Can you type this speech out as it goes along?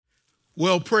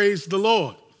Well, praise the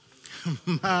Lord.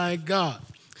 My God.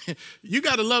 You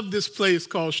got to love this place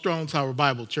called Strong Tower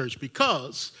Bible Church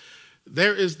because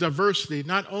there is diversity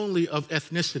not only of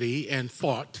ethnicity and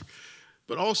thought,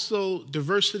 but also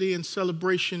diversity and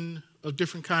celebration of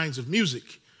different kinds of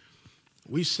music.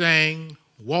 We sang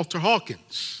Walter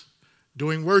Hawkins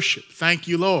during worship. Thank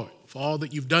you, Lord, for all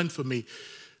that you've done for me.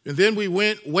 And then we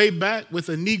went way back with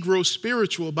a Negro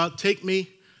spiritual about Take Me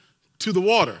to the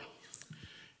Water.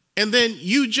 And then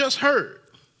you just heard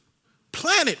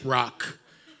Planet Rock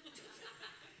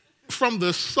from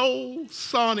the Soul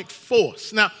Sonic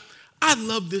Force. Now, I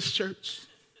love this church.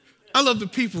 I love the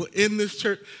people in this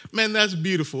church. Man, that's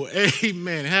beautiful.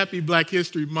 Amen. Happy Black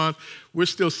History Month. We're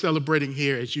still celebrating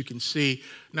here, as you can see,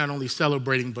 not only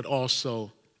celebrating, but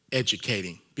also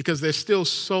educating, because there's still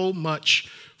so much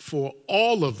for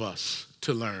all of us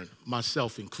to learn,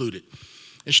 myself included.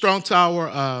 In Strong Tower,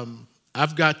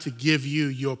 I've got to give you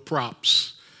your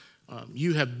props.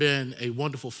 You have been a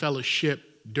wonderful fellowship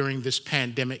during this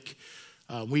pandemic.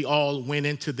 We all went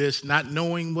into this not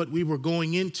knowing what we were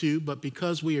going into, but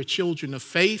because we are children of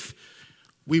faith,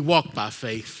 we walk by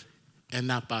faith and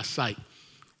not by sight.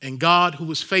 And God, who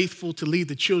was faithful to lead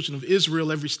the children of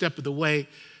Israel every step of the way,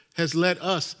 has led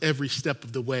us every step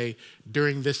of the way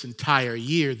during this entire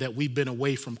year that we've been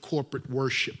away from corporate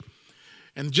worship.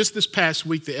 And just this past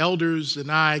week, the elders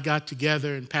and I got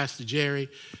together, and Pastor Jerry,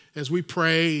 as we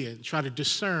pray and try to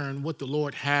discern what the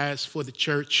Lord has for the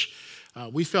church.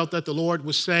 We felt that the Lord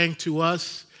was saying to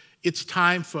us, it's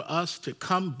time for us to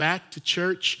come back to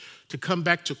church, to come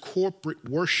back to corporate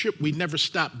worship. We never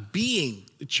stop being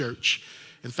the church.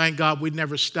 And thank God we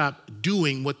never stop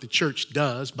doing what the church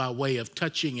does by way of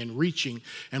touching and reaching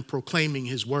and proclaiming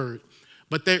his word.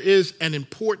 But there is an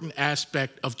important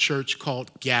aspect of church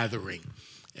called gathering.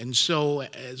 And so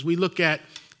as we look at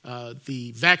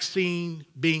the vaccine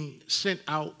being sent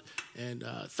out and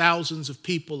thousands of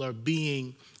people are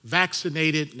being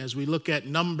vaccinated, and as we look at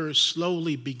numbers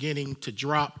slowly beginning to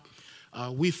drop,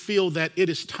 we feel that it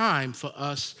is time for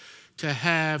us to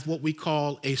have what we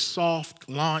call a soft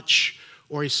launch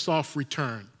or a soft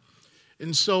return.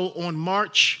 And so on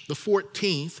March the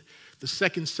 14th, the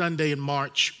second Sunday in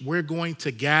March, we're going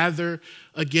to gather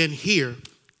again here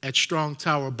at Strong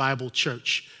Tower Bible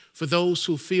Church. For those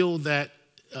who feel that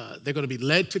they're going to be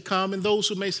led to come, and those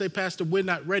who may say, Pastor, we're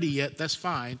not ready yet, that's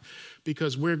fine,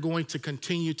 because we're going to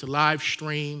continue to live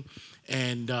stream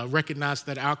and recognize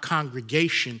that our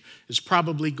congregation is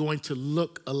probably going to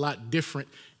look a lot different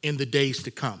in the days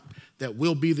to come, that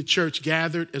we'll be the church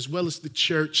gathered as well as the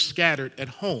church scattered at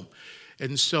home.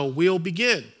 And so we'll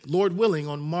begin, Lord willing,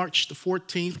 on March the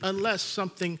 14th, unless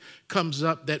something comes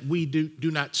up that we do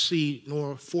not see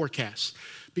nor forecast,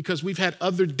 because we've had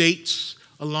other dates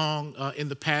along in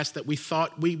the past that we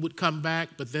thought we would come back,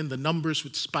 but then the numbers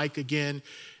would spike again.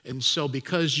 And so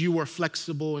because you are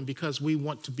flexible and because we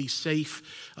want to be safe,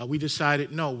 we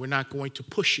decided, no, we're not going to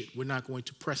push it. We're not going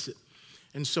to press it.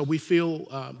 And so we feel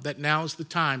that now is the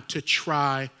time to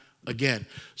try again.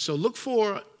 So look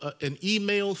for an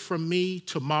email from me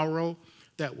tomorrow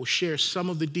that will share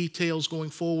some of the details going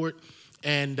forward.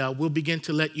 And we'll begin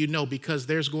to let you know, because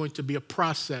there's going to be a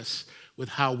process with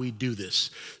how we do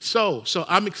this. So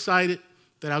I'm excited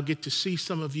that I'll get to see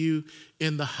some of you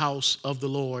in the house of the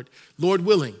Lord, Lord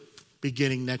willing,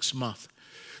 beginning next month.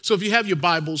 So if you have your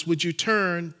Bibles, would you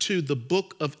turn to the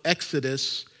book of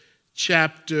Exodus,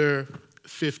 chapter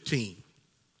 15.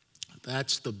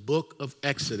 That's the book of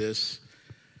Exodus,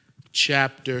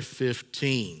 chapter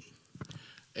 15.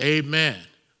 Amen.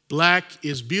 Black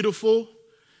is beautiful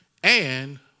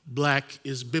and black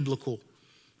is biblical.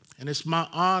 And it's my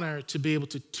honor to be able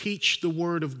to teach the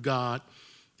word of God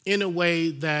in a way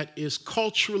that is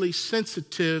culturally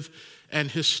sensitive and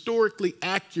historically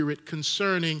accurate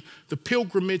concerning the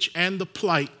pilgrimage and the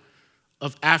plight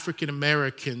of African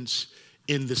Americans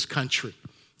in this country.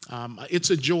 It's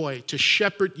a joy to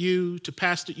shepherd you, to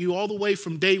pastor you all the way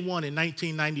from day one in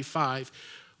 1995,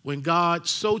 when God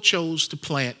so chose to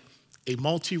plant a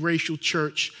multiracial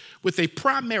church with a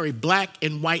primary black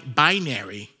and white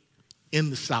binary in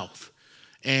the South.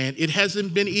 And it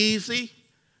hasn't been easy,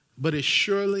 but it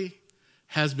surely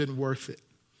has been worth it.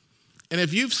 And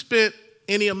if you've spent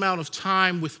any amount of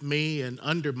time with me and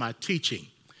under my teaching,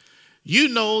 you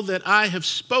know that I have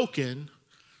spoken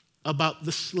about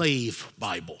the slave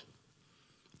Bible.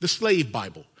 The slave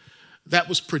Bible that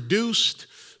was produced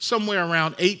somewhere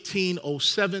around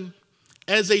 1807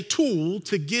 as a tool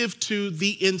to give to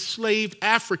the enslaved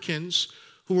Africans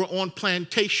who were on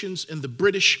plantations in the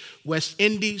British West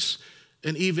Indies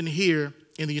and even here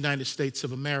in the United States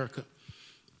of America.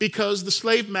 because the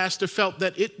slave master felt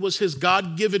that it was his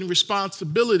God-given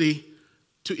responsibility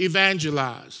to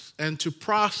evangelize and to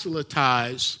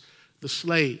proselytize the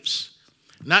slaves,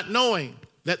 not knowing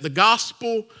that the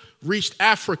gospel reached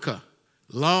Africa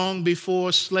long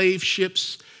before slave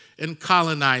ships and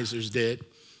colonizers did,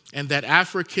 and that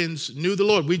Africans knew the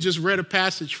Lord. We just read a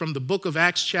passage from the book of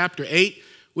Acts chapter 8,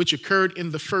 which occurred in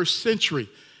the first century.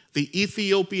 The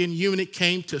Ethiopian eunuch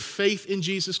came to faith in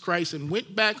Jesus Christ and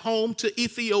went back home to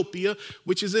Ethiopia,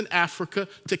 which is in Africa,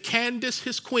 to Candace,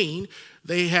 his queen.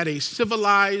 They had a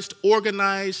civilized,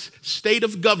 organized state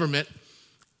of government,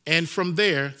 and from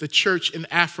there, the church in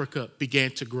Africa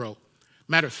began to grow.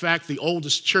 Matter of fact, the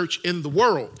oldest church in the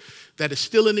world that is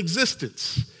still in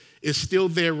existence is still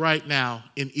there right now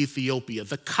in Ethiopia,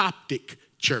 the Coptic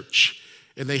Church.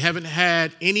 And they haven't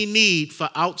had any need for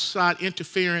outside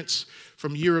interference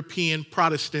from European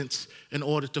Protestants in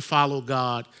order to follow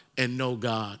God and know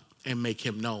God and make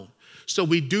him known. So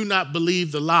we do not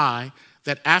believe the lie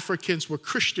that Africans were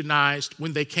Christianized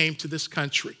when they came to this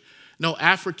country. No,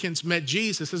 Africans met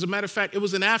Jesus. As a matter of fact, it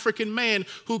was an African man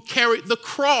who carried the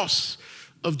cross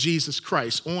of Jesus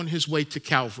Christ on his way to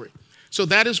Calvary. So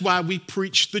that is why we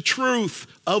preach the truth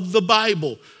of the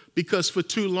Bible, because for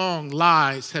too long,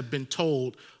 lies have been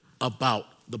told about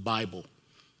the Bible.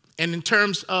 And in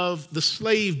terms of the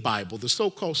slave Bible, the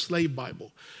so-called slave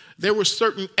Bible, there were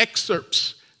certain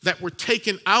excerpts that were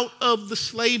taken out of the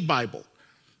slave Bible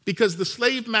because the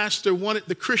slave master wanted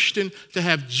the Christian to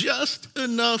have just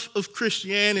enough of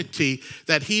Christianity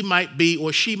that he might be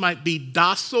or she might be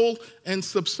docile and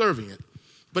subservient,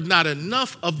 but not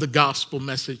enough of the gospel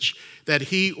message that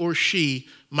he or she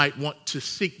might want to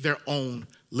seek their own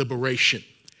liberation.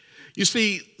 You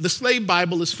see, the slave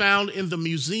Bible is found in the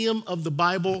Museum of the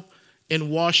Bible in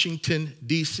Washington,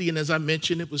 D.C., and as I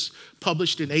mentioned, it was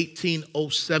published in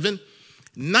 1807.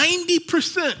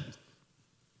 90%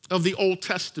 of the Old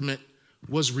Testament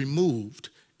was removed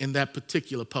in that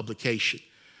particular publication.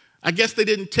 I guess they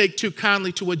didn't take too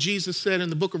kindly to what Jesus said in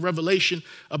the book of Revelation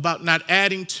about not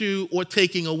adding to or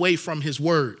taking away from his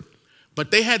word.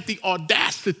 But they had the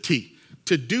audacity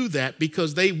to do that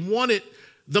because they wanted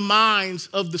the minds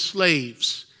of the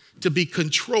slaves to be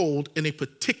controlled in a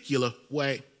particular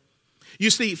way. You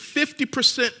see,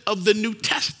 50% of the New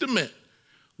Testament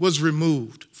was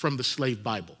removed from the slave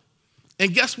Bible.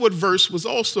 And guess what verse was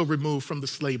also removed from the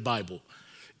slave Bible?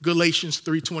 Galatians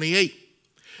 3:28.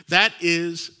 That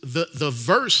is the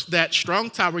verse that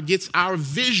Strong Tower gets our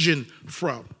vision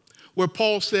from, where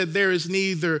Paul said there is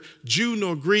neither Jew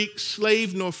nor Greek,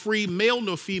 slave nor free, male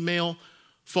nor female,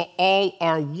 for all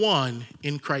are one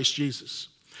in Christ Jesus.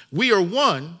 We are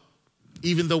one,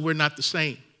 even though we're not the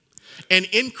same. And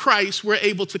in Christ, we're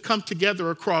able to come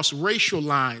together across racial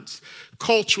lines,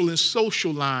 cultural and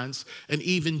social lines, and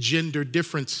even gender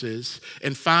differences,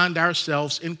 and find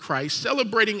ourselves in Christ,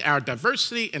 celebrating our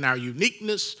diversity and our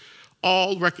uniqueness,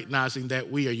 all recognizing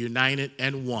that we are united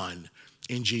and one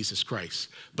in Jesus Christ.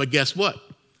 But guess what?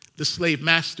 The slave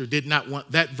master did not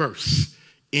want that verse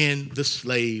in the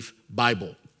slave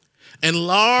Bible. And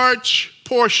large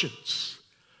portions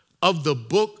of the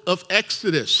book of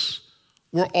Exodus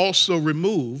were also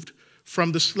removed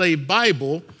from the slave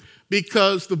Bible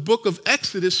because the book of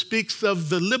Exodus speaks of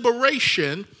the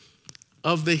liberation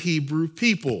of the Hebrew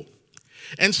people.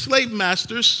 And slave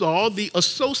masters saw the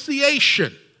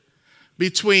association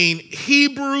between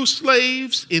Hebrew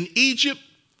slaves in Egypt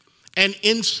and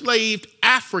enslaved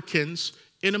Africans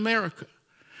in America.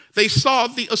 They saw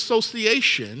the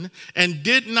association and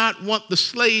did not want the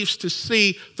slaves to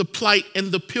see the plight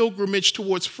and the pilgrimage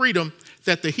towards freedom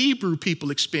that the Hebrew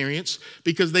people experienced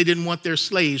because they didn't want their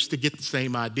slaves to get the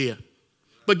same idea.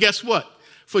 But guess what?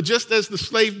 For just as the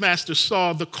slave master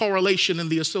saw the correlation and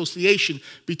the association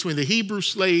between the Hebrew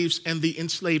slaves and the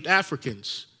enslaved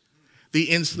Africans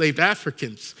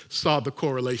saw the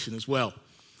correlation as well.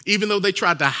 Even though they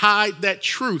tried to hide that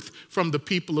truth from the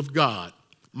people of God,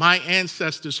 my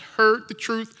ancestors heard the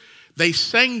truth, they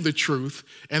sang the truth,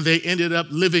 and they ended up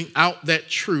living out that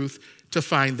truth to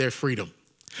find their freedom.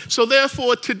 So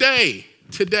therefore, today,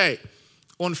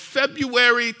 on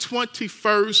February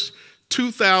 21st,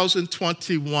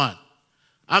 2021,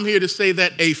 I'm here to say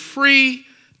that a free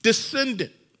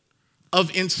descendant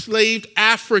of enslaved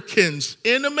Africans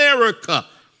in America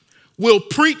will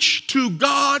preach to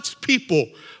God's people,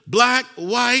 black,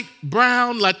 white,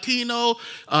 brown, Latino,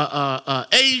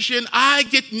 Asian,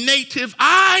 Native,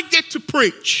 I get to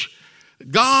preach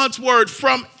God's word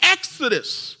from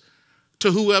Exodus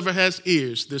to whoever has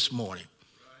ears this morning.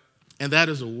 And that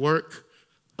is a work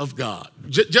of God.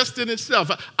 Just in itself,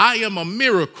 I am a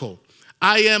miracle.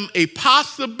 I am a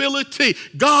possibility.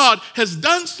 God has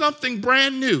done something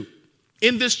brand new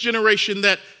in this generation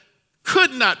that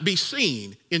could not be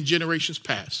seen in generations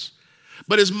past.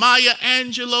 But as Maya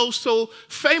Angelou so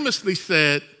famously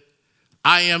said,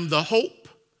 I am the hope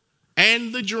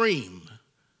and the dream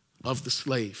of the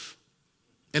slave.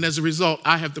 And as a result,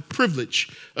 I have the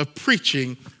privilege of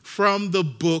preaching from the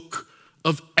book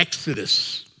of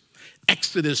Exodus.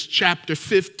 Exodus chapter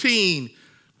 15,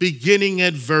 beginning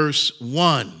at verse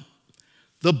 1.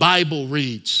 The Bible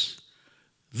reads,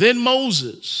 Then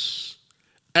Moses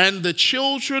and the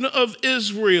children of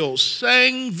Israel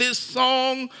sang this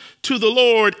song to the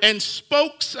Lord and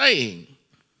spoke, saying,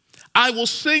 I will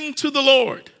sing to the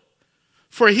Lord,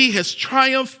 for he has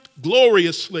triumphed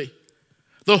gloriously.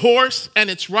 The horse and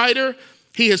its rider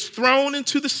he has thrown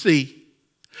into the sea.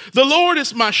 The Lord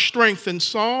is my strength and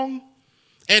song,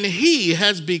 and he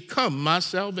has become my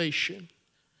salvation.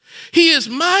 He is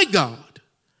my God,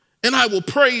 and I will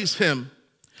praise him,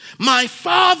 my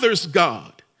father's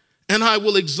God, and I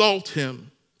will exalt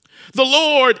him. The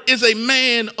Lord is a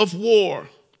man of war.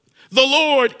 The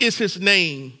Lord is his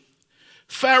name.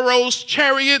 Pharaoh's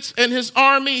chariots and his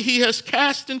army he has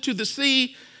cast into the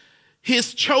sea.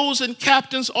 His chosen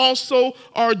captains also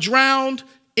are drowned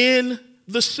in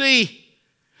the sea.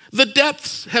 The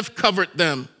depths have covered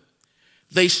them.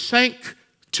 They sank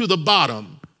to the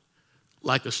bottom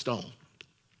like a stone.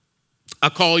 I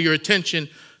call your attention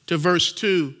to verse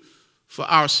 2 for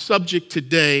our subject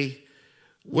today,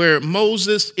 where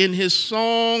Moses in his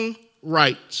song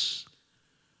writes,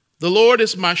 The Lord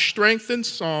is my strength and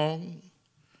song,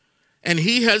 and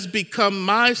he has become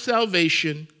my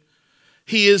salvation.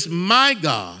 He is my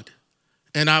God,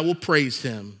 and I will praise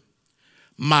him,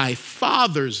 my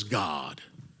father's God,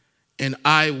 and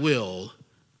I will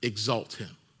exalt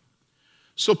him.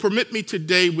 So permit me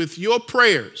today, with your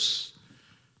prayers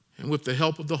and with the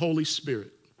help of the Holy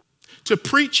Spirit, to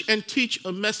preach and teach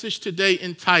a message today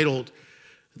entitled,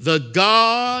 The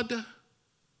God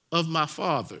of My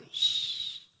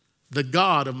Fathers. The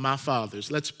God of my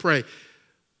fathers. Let's pray.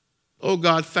 Oh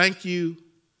God, thank you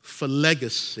for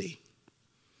legacy.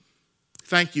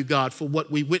 Thank you, God, for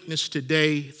what we witnessed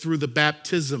today through the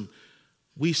baptism.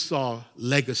 We saw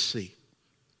legacy.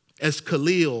 As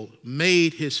Khalil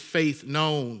made his faith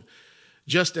known,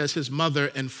 just as his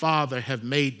mother and father have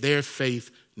made their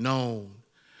faith known.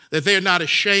 That they're not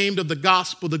ashamed of the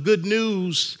gospel, the good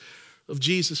news of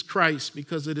Jesus Christ,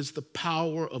 because it is the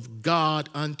power of God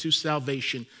unto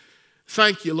salvation.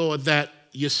 Thank you, Lord, that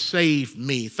you saved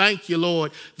me. Thank you,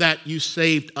 Lord, that you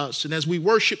saved us. And as we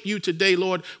worship you today,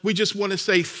 Lord, we just want to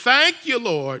say thank you,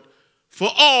 Lord, for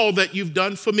all that you've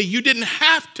done for me. You didn't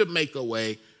have to make a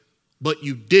way, but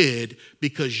you did,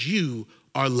 because you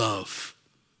are love.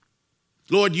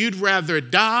 Lord, you'd rather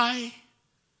die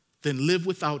than live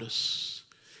without us.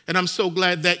 And I'm so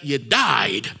glad that you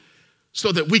died so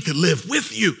that we could live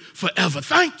with you forever.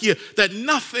 Thank you that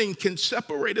nothing can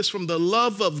separate us from the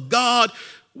love of God,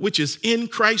 which is in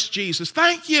Christ Jesus.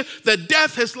 Thank you that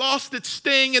death has lost its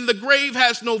sting and the grave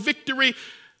has no victory,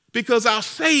 because our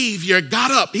Savior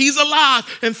got up. He's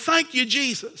alive. And thank you,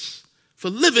 Jesus, for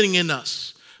living in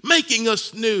us, making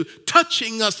us new,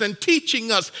 touching us and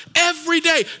teaching us every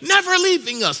day, never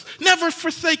leaving us, never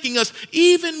forsaking us.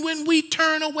 Even when we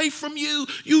turn away from you,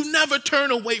 you never turn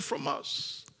away from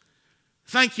us.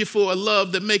 Thank you for a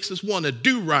love that makes us want to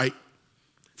do right.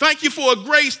 Thank you for a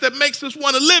grace that makes us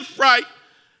want to live right.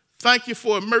 Thank you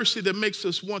for a mercy that makes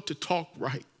us want to talk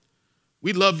right.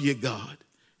 We love you, God.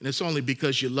 And it's only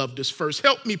because you loved us first.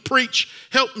 Help me preach,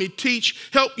 help me teach,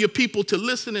 help your people to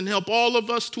listen, and help all of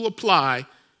us to apply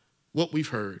what we've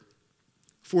heard.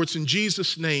 For it's in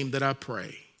Jesus' name that I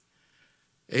pray.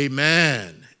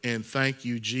 Amen. And thank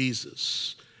you,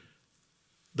 Jesus.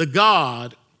 The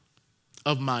God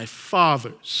of my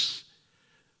fathers.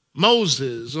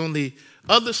 Moses, on the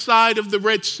other side of the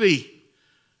Red Sea,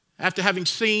 after having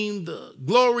seen the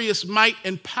glorious might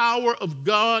and power of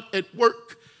God at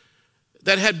work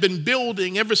that had been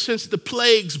building ever since the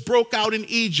plagues broke out in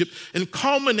Egypt and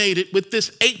culminated with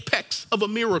this apex of a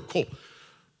miracle,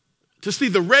 to see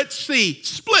the Red Sea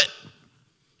split,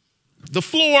 the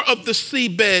floor of the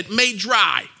seabed made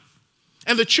dry,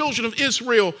 and the children of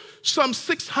Israel, some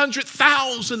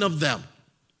 600,000 of them,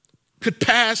 could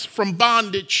pass from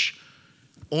bondage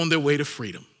on their way to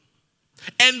freedom.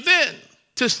 And then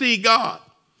to see God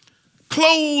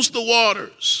close the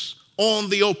waters on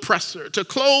the oppressor, to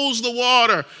close the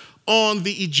water on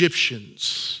the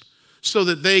Egyptians, so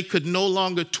that they could no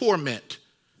longer torment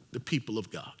the people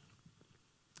of God.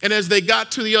 And as they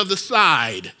got to the other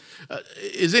side,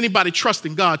 is anybody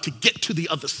trusting God to get to the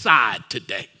other side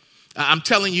today? I'm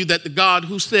telling you that the God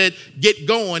who said, get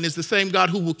going, is the same God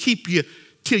who will keep you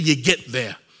till you get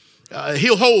there.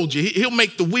 He'll hold you. He'll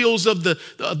make the wheels of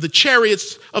the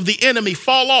chariots of the enemy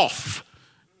fall off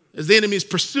as the enemy is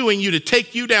pursuing you to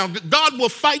take you down. God will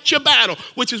fight your battle,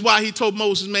 which is why he told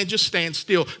Moses, man, just stand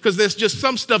still, because there's just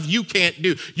some stuff you can't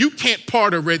do. You can't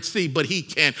part a Red Sea, but he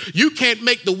can. You can't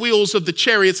make the wheels of the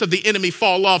chariots of the enemy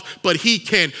fall off, but he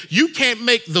can. You can't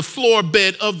make the floor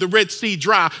bed of the Red Sea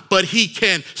dry, but he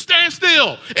can. Stand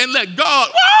still and let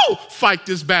God fight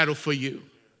this battle for you.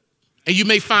 And you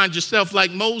may find yourself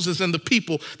like Moses and the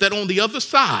people that on the other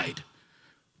side,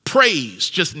 praise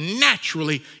just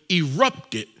naturally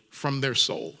erupted from their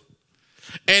soul.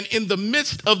 And in the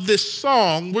midst of this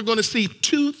song, we're going to see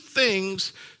two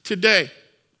things today.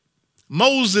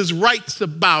 Moses writes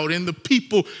about and the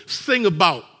people sing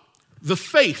about the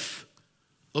faith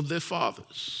of their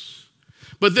fathers.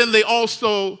 But then they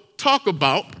also talk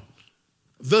about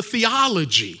the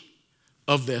theology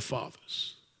of their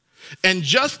fathers. And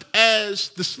just as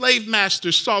the slave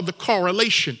masters saw the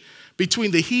correlation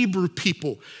between the Hebrew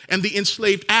people and the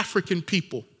enslaved African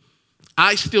people,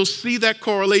 I still see that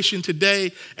correlation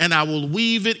today, and I will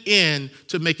weave it in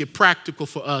to make it practical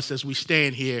for us as we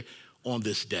stand here on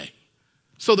this day.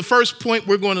 So the first point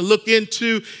we're going to look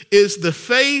into is the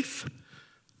faith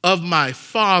of my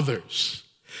fathers.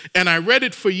 And I read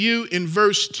it for you in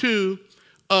verse 2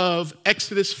 of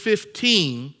Exodus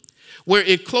 15, where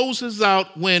it closes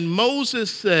out when Moses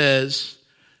says,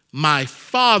 my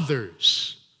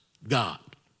father's God.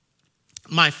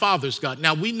 My father's God.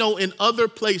 Now, we know in other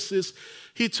places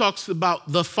he talks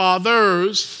about the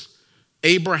fathers,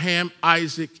 Abraham,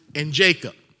 Isaac, and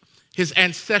Jacob, his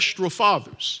ancestral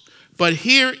fathers. But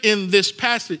here in this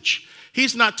passage,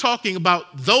 he's not talking about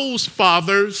those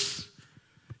fathers.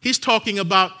 He's talking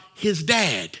about his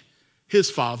dad, his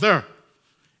father.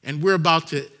 And we're about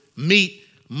to meet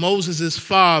Moses'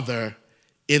 father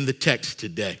in the text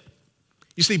today.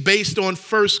 You see, based on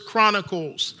 1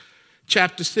 Chronicles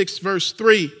chapter 6, verse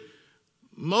 3,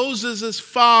 Moses'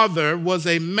 father was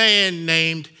a man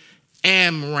named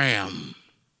Amram.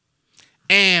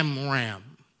 Amram.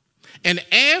 And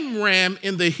Amram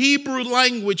in the Hebrew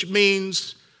language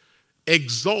means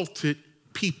exalted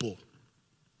people.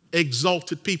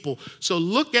 Exalted people. So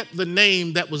look at the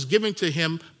name that was given to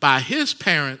him by his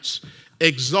parents,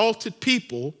 exalted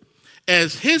people,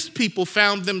 as his people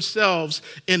found themselves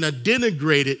in a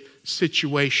denigrated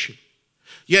situation.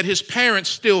 Yet his parents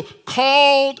still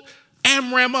called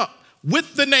Amram up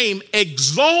with the name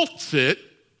exalted,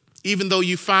 even though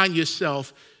you find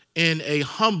yourself in a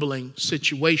humbling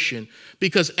situation,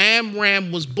 because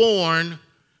Amram was born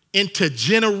into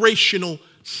generational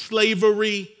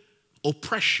slavery,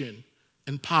 oppression,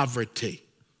 and poverty.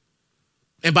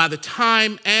 And by the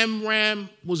time Amram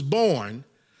was born,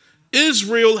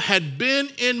 Israel had been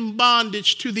in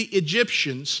bondage to the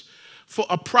Egyptians for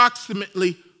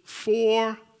approximately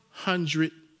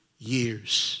 400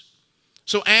 years.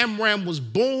 So Amram was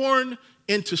born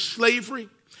into slavery.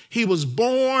 He was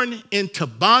born into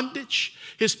bondage.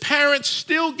 His parents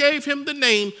still gave him the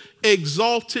name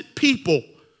exalted people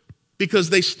because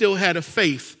they still had a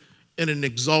faith in an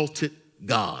exalted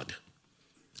God.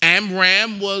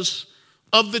 Amram was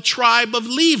of the tribe of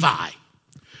Levi,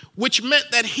 which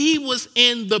meant that he was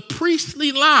in the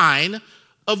priestly line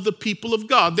of the people of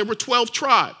God. There were 12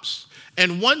 tribes.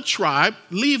 And one tribe,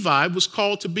 Levi, was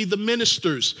called to be the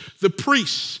ministers, the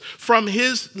priests. From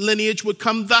his lineage would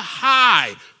come the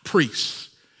high priests.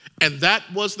 And that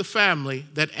was the family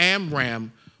that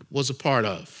Amram was a part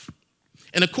of.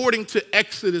 And according to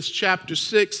Exodus chapter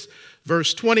 6,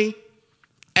 verse 20,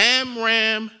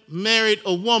 Amram married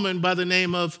a woman by the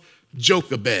name of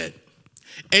Jochebed.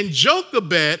 And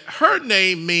Jochebed, her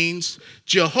name means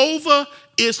Jehovah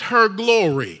is her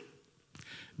glory.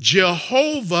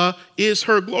 Jehovah is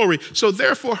her glory. So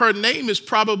therefore, her name is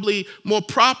probably more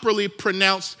properly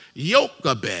pronounced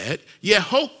Jochebed,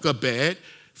 Yehochebed,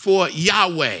 for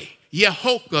Yahweh,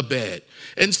 Yehochebed.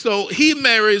 And so he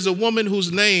marries a woman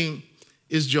whose name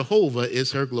is Jehovah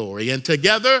is her glory. And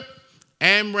together,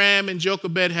 Amram and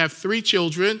Jochebed have 3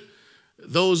 children,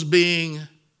 those being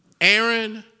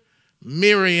Aaron,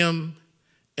 Miriam,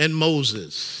 and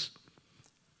Moses.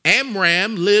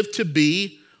 Amram lived to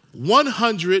be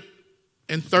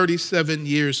 137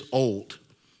 years old.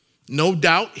 No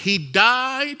doubt he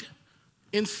died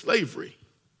in slavery,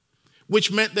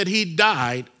 which meant that he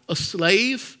died a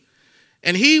slave,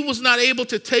 and he was not able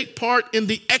to take part in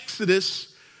the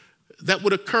exodus that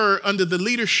would occur under the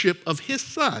leadership of his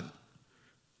son,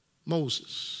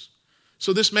 Moses.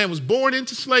 So this man was born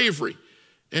into slavery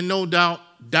and no doubt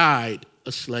died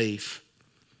a slave.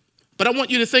 But I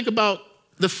want you to think about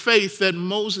the faith that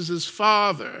Moses'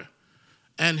 father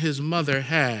and his mother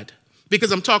had.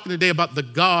 Because I'm talking today about the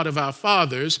God of our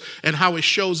fathers and how it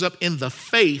shows up in the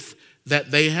faith that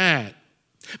they had.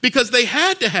 Because they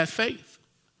had to have faith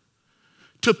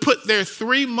to put their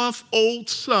 3-month-old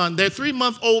son, their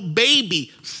 3-month-old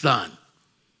baby son,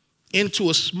 into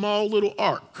a small little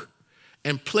ark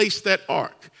and place that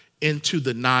ark into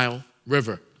the Nile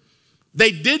River.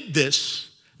 They did this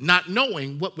not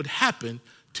knowing what would happen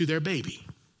to their baby.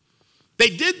 They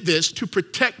did this to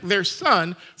protect their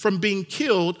son from being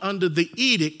killed under the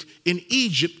edict in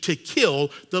Egypt to kill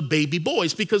the baby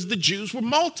boys, because the Jews were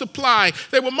multiplying.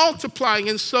 They were multiplying,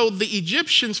 and so the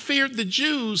Egyptians feared the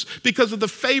Jews because of the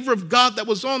favor of God that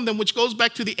was on them, which goes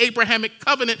back to the Abrahamic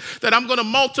covenant that I'm going to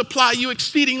multiply you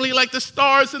exceedingly like the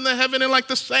stars in the heaven and like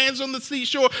the sands on the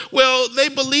seashore. Well, they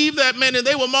believed that, man, and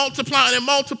they were multiplying and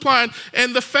multiplying,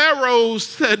 and the pharaohs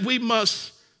said, we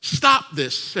must stop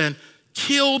this and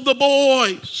kill the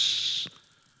boys.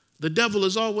 The devil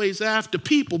is always after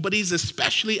people, but he's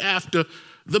especially after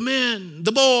the men,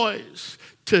 the boys,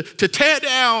 to tear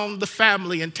down the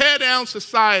family and tear down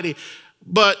society.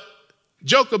 But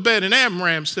Jochebed and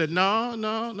Amram said, no,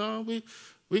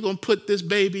 we're going to put this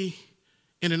baby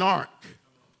in an ark.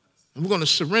 And we're going to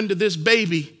surrender this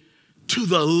baby to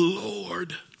the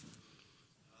Lord.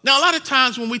 Now, a lot of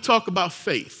times when we talk about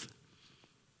faith,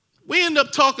 we end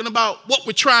up talking about what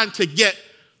we're trying to get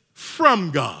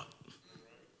from God.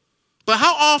 But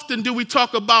how often do we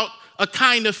talk about a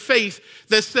kind of faith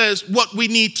that says what we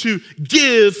need to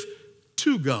give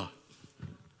to God?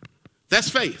 That's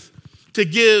faith. To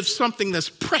give something that's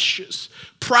precious,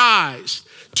 prized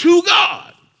to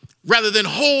God, rather than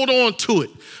hold on to it.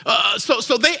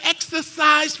 So they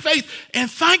exercised faith, and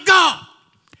thank God,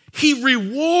 he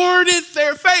rewarded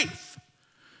their faith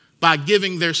by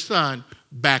giving their son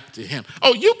back to him.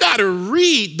 Oh, you got to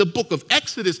read the book of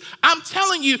Exodus. I'm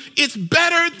telling you, it's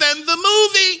better than the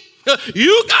movie.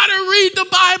 You got to read the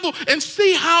Bible and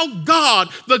see how God,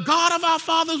 the God of our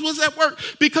fathers, was at work.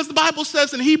 Because the Bible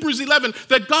says in Hebrews 11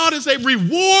 that God is a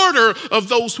rewarder of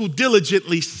those who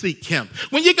diligently seek him.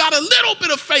 When you got a little bit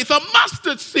of faith, a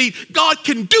mustard seed, God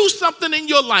can do something in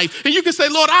your life. And you can say,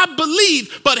 Lord, I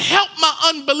believe, but help my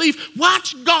unbelief.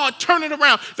 Watch God turn it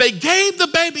around. They gave the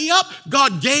baby up.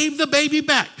 God gave the baby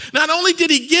back. Not only did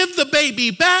he give the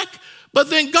baby back, but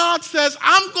then God says,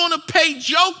 I'm going to pay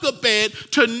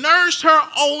Jochebed to nurse her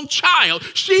own child.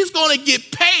 She's going to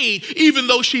get paid, even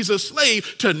though she's a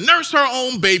slave, to nurse her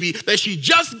own baby that she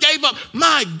just gave up.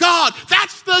 My God,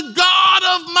 that's the God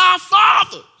of my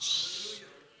fathers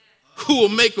who will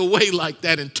make a way like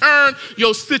that and turn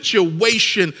your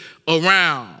situation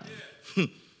around.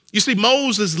 You see,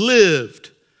 Moses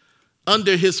lived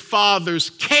under his father's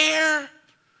care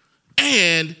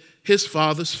and his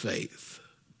father's faith.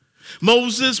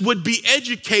 Moses would be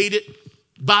educated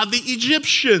by the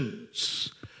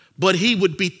Egyptians, but he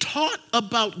would be taught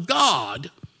about God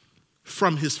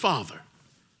from his father.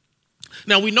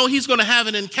 Now, we know he's going to have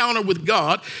an encounter with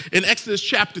God in Exodus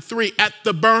chapter 3 at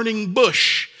the burning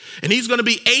bush, and he's going to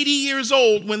be 80 years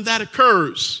old when that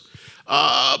occurs.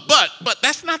 But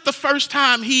that's not the first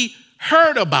time he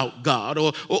heard about God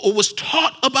or was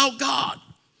taught about God.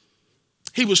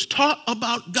 He was taught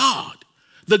about God,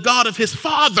 the God of his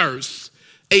fathers,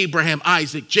 Abraham,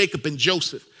 Isaac, Jacob, and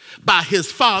Joseph, by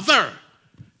his father,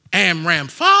 Amram.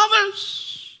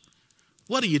 Fathers,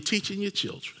 what are you teaching your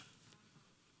children?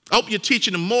 I hope you're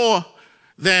teaching them more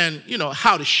than,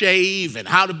 how to shave and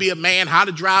how to be a man, how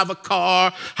to drive a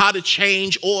car, how to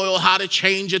change oil, how to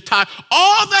change a tire.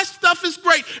 All that stuff is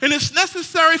great, and it's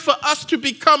necessary for us to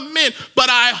become men. But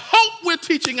I hope we're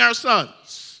teaching our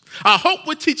sons. I hope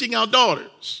we're teaching our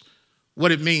daughters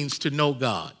what it means to know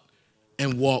God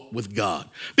and walk with God.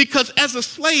 Because as a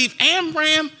slave,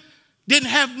 Amram didn't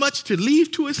have much to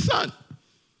leave to his son,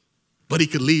 but he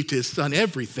could leave to his son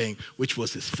everything, which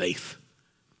was his faith.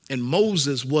 And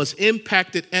Moses was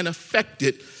impacted and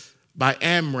affected by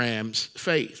Amram's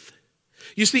faith.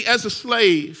 You see, as a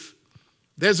slave,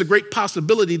 there's a great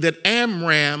possibility that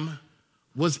Amram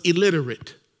was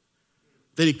illiterate,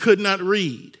 that he could not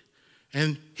read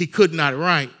and he could not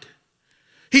write.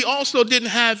 He also didn't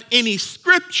have any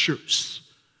scriptures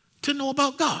to know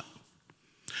about God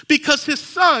because his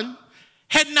son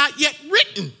had not yet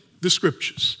written the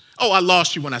scriptures. Oh, I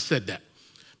lost you when I said that.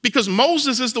 Because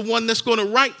Moses is the one that's going to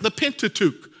write the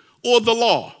Pentateuch or the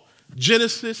law.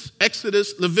 Genesis,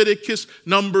 Exodus, Leviticus,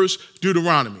 Numbers,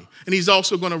 Deuteronomy. And he's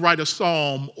also going to write a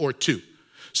psalm or two.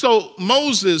 So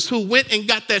Moses, who went and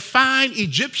got that fine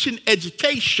Egyptian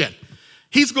education,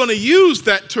 he's going to use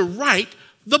that to write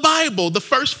the Bible, the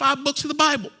first 5 books of the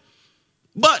Bible.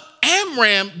 But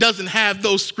Amram doesn't have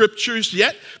those scriptures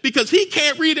yet because he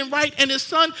can't read and write and his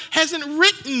son hasn't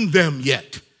written them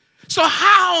yet. So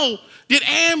how did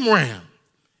Amram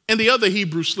and the other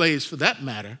Hebrew slaves, for that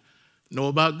matter, know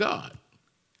about God?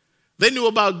 They knew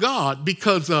about God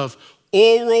because of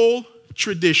oral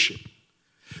tradition.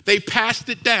 They passed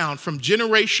it down from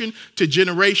generation to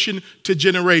generation to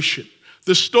generation.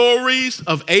 The stories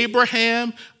of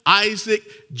Abraham, Isaac,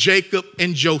 Jacob,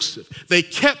 and Joseph. They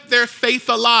kept their faith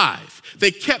alive.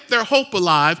 They kept their hope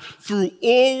alive through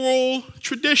oral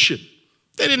tradition.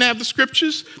 They didn't have the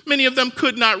scriptures. Many of them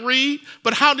could not read.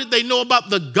 But how did they know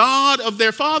about the God of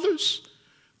their fathers?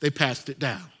 They passed it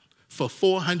down. For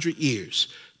 400 years,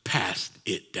 passed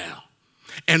it down.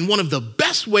 And one of the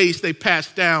best ways they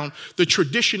passed down the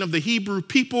tradition of the Hebrew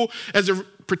people as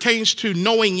it pertains to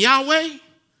knowing Yahweh,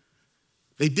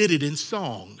 they did it in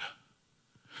song.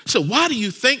 So why do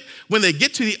you think when they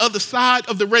get to the other side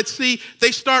of the Red Sea,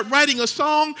 they start writing a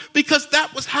song? Because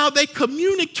that was how they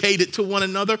communicated to one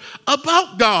another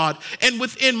about God. And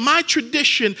within my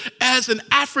tradition as an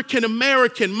African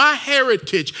American, my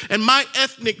heritage and my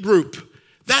ethnic group,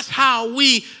 that's how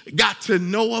we got to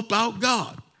know about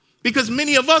God. Because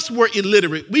many of us were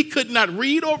illiterate. We could not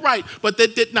read or write, but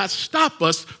that did not stop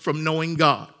us from knowing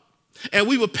God. And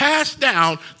we would pass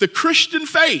down the Christian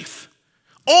faith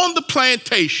on the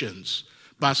plantations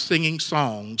by singing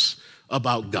songs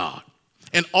about God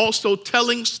and also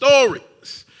telling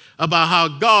stories about how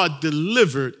God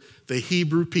delivered the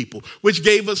Hebrew people, which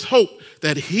gave us hope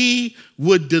that he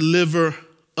would deliver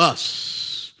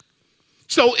us.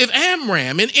 So if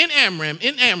Amram, in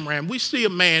Amram, we see a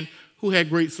man who had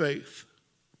great faith.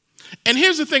 And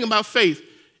here's the thing about faith.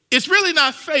 It's really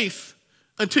not faith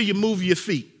until you move your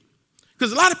feet.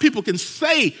 Because a lot of people can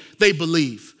say they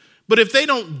believe, but if they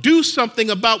don't do something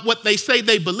about what they say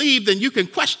they believe, then you can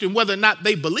question whether or not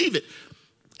they believe it.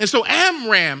 And so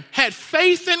Amram had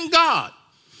faith in God,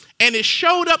 and it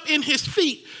showed up in his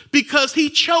feet because he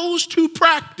chose to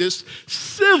practice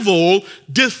civil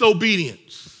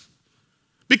disobedience.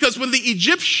 Because when the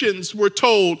Egyptians were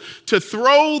told to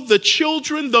throw the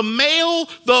children,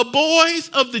 the boys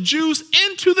of the Jews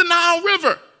into the Nile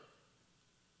River,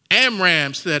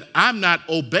 Amram said, I'm not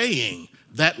obeying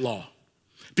that law.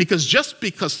 Because just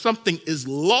because something is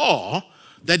law,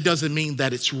 that doesn't mean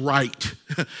that it's right.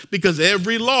 Because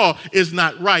every law is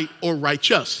not right or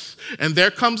righteous. And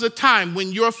there comes a time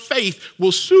when your faith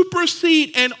will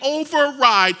supersede and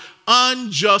override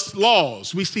unjust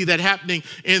laws. We see that happening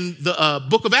in the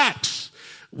book of Acts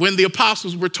when the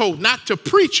apostles were told not to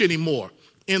preach anymore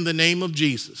in the name of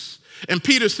Jesus. And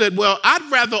Peter said, well,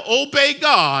 I'd rather obey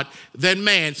God than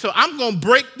man. So I'm going to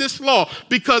break this law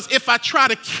because if I try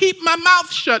to keep my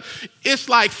mouth shut, it's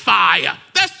like fire.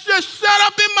 That's just shut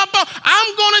up in my mouth.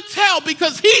 I'm going to tell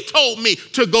because he told me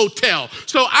to go tell.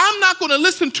 So I'm not going to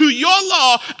listen to your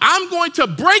law. I'm going to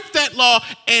break that law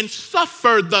and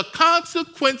suffer the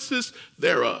consequences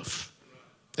thereof.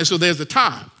 And so there's a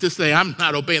time to say, I'm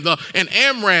not obeying the law. And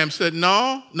Amram said,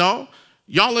 no,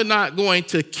 y'all are not going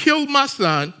to kill my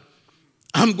son.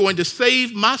 I'm going to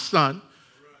save my son.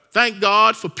 Thank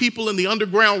God for people in the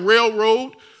Underground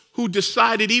Railroad who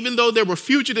decided, even though there were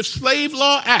fugitive slave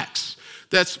law acts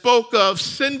that spoke of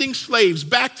sending slaves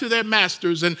back to their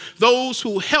masters and those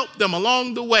who helped them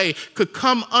along the way could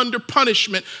come under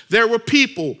punishment, there were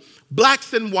people,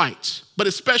 blacks and whites, but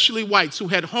especially whites, who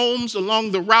had homes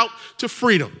along the route to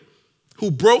freedom, who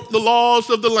broke the laws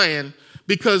of the land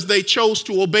because they chose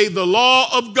to obey the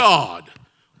law of God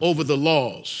over the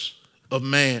laws of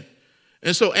man.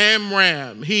 And so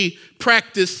Amram, he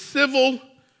practiced civil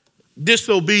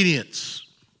disobedience.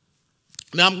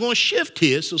 Now I'm going to shift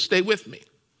here, so stay with me.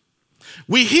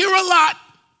 We hear a lot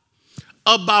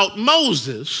about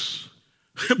Moses,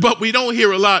 but we don't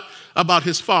hear a lot about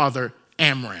his father,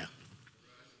 Amram.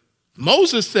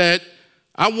 Moses said,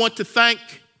 I want to thank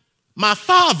my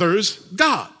father's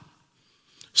God.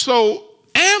 So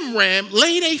Amram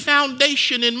laid a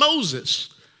foundation in Moses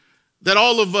that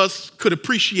all of us could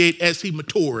appreciate as he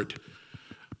matured.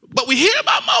 But we hear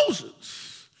about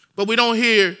Moses, but we don't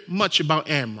hear much about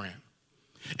Amram.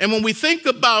 And when we think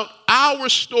about our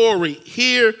story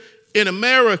here in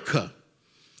America,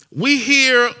 we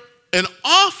hear an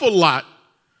awful lot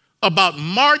about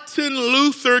Martin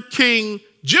Luther King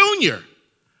Jr.,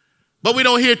 but we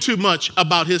don't hear too much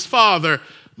about his father,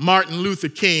 Martin Luther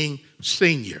King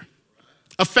Sr.,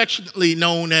 affectionately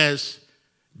known as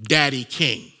Daddy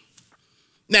King.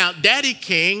 Now, Daddy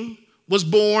King was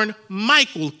born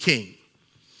Michael King,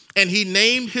 and he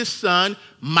named his son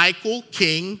Michael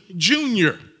King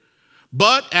Jr.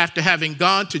 But after having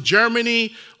gone to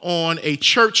Germany on a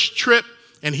church trip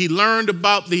and he learned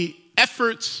about the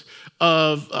efforts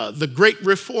of the great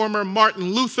reformer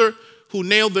Martin Luther, who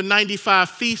nailed the 95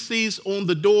 Theses on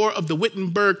the door of the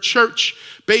Wittenberg Church,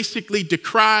 basically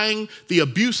decrying the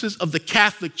abuses of the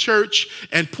Catholic Church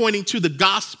and pointing to the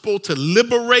gospel to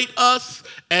liberate us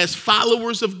as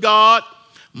followers of God.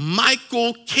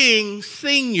 Michael King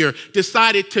Sr.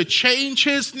 decided to change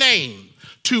his name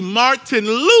to Martin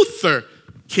Luther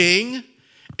King,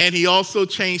 and he also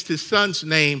changed his son's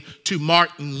name to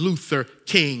Martin Luther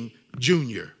King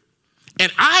Jr.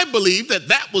 And I believe that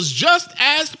that was just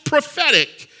as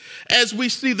prophetic as we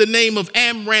see the name of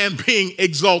Amram being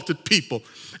exalted people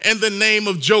and the name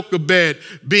of Jochebed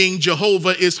being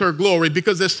Jehovah is her glory,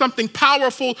 because there's something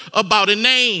powerful about a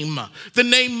name. The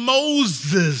name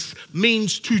Moses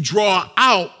means to draw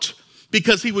out,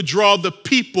 because he would draw the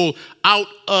people out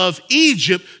of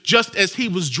Egypt just as he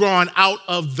was drawn out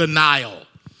of the Nile.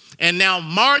 And now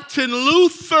Martin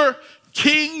Luther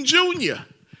King Jr.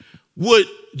 would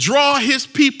draw his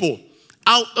people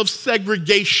out of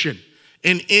segregation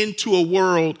and into a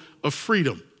world of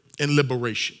freedom and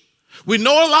liberation. We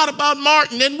know a lot about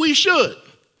Martin, and we should.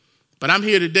 But I'm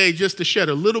here today just to shed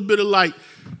a little bit of light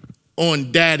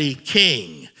on Daddy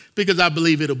King, because I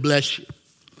believe it'll bless you.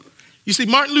 You see,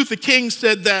 Martin Luther King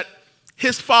said that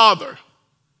his father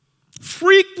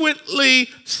frequently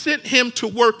sent him to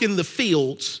work in the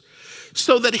fields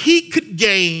so that he could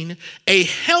gain a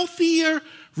healthier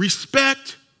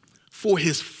respect for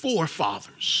his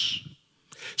forefathers.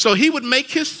 So he would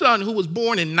make his son, who was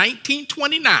born in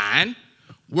 1929,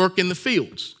 work in the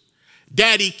fields.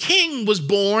 Daddy King was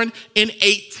born in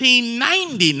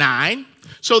 1899.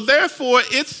 So therefore,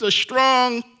 it's a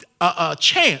strong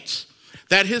chance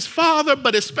that his father,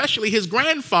 but especially his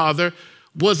grandfather,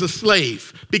 was a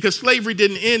slave, because slavery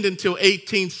didn't end until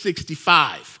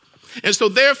 1865. And so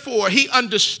therefore, he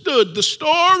understood the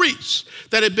stories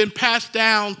that had been passed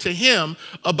down to him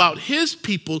about his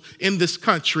people in this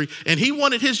country. And he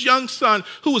wanted his young son,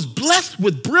 who was blessed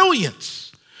with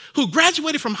brilliance, who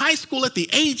graduated from high school at the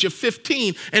age of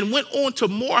 15 and went on to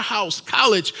Morehouse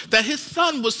College, that his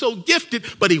son was so gifted,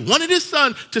 but he wanted his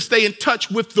son to stay in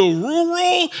touch with the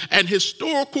rural and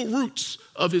historical roots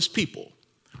of his people,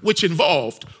 which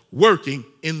involved working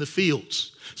in the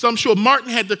fields. So I'm sure Martin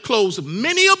had to close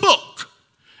many a book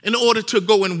in order to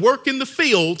go and work in the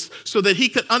fields so that he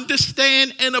could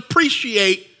understand and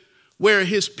appreciate where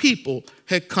his people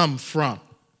had come from.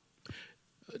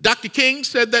 Dr. King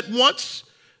said that once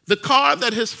the car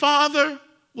that his father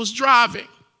was driving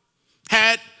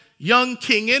had young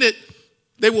King in it,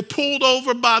 they were pulled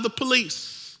over by the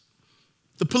police.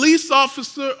 The police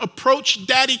officer approached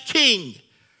Daddy King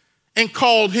and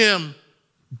called him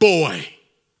boy.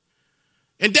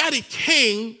 And Daddy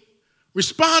King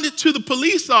responded to the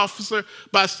police officer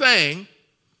by saying,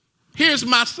 "Here's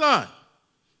my son.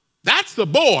 That's a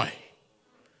boy.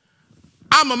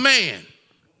 I'm a man.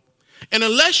 And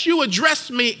unless you address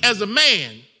me as a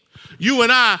man, you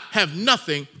and I have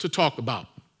nothing to talk about."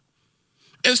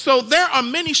 And so there are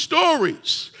many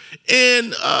stories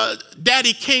in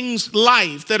Daddy King's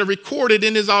life that are recorded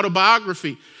in his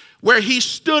autobiography where he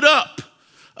stood up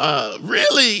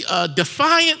really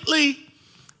defiantly,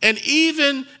 and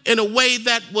even in a way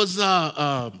that was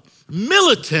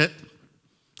militant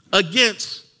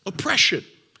against oppression.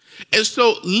 And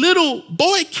so little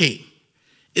boy King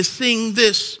is seeing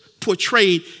this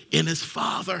portrayed in his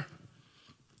father.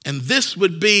 And this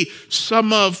would be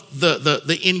some of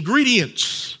the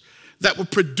ingredients that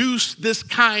would produce this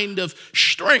kind of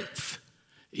strength,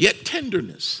 yet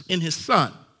tenderness in his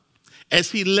son,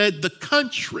 as he led the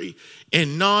country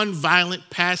in nonviolent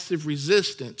passive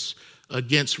resistance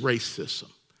against racism.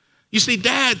 You see,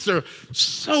 dads are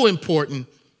so important,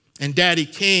 and Daddy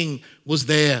King was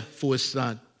there for his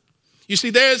son. You see,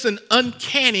 there's an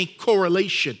uncanny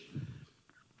correlation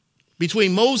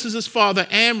between Moses' father,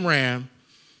 Amram,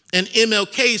 and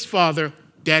MLK's father,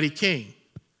 Daddy King.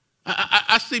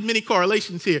 I see many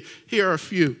correlations here. Here are a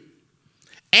few.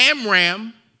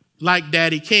 Amram, like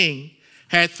Daddy King,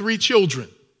 had 3 children,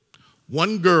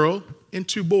 1 girl and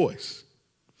 2 boys.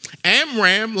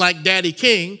 Amram, like Daddy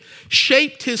King,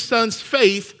 shaped his son's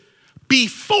faith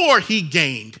before he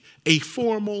gained a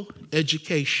formal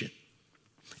education.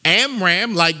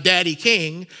 Amram, like Daddy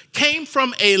King, came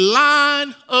from a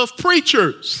line of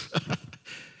preachers.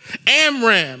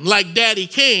 Amram, like Daddy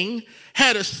King,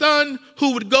 had a son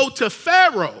who would go to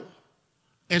Pharaoh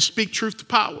and speak truth to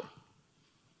power.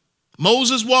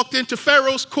 Moses walked into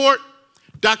Pharaoh's court.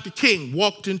 Dr. King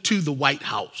walked into the White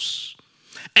House.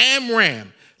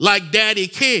 Amram, like Daddy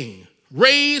King,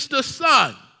 raised a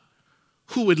son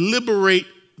who would liberate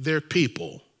their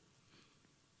people.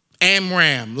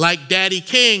 Amram, like Daddy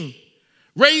King,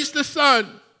 raised a son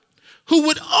who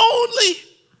would only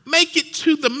make it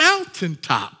to the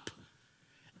mountaintop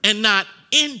and not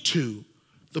into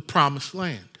the promised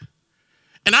land.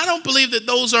 And I don't believe that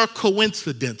those are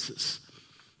coincidences.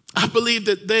 I believe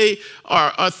that they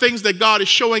are things that God is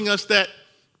showing us, that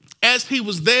as he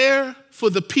was there for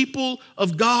the people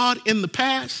of God in the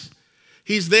past,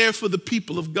 he's there for the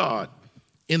people of God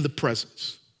in the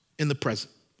present.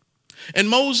 And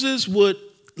Moses would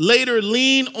later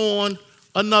lean on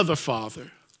another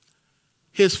father,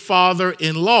 his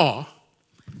father-in-law,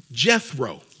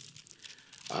 Jethro.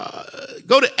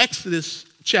 Go to Exodus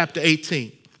chapter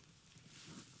 18.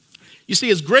 You see,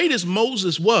 as great as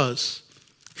Moses was,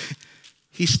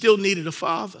 he still needed a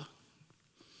father.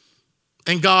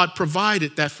 And God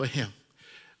provided that for him.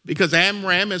 Because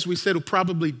Amram, as we said, who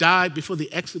probably died before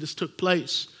the Exodus took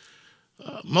place,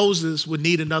 Moses would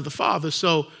need another father.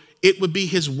 So it would be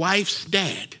his wife's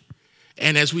dad.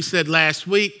 And as we said last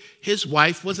week, his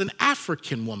wife was an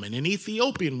African woman, an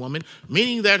Ethiopian woman,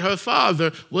 meaning that her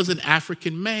father was an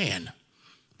African man.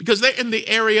 Because they're in the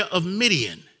area of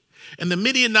Midian. And the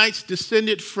Midianites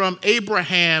descended from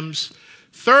Abraham's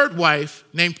third wife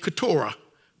named Keturah.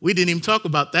 We didn't even talk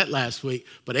about that last week.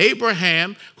 But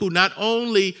Abraham, who not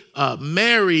only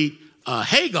married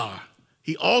Hagar,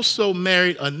 he also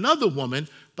married another woman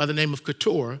by the name of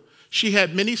Keturah. She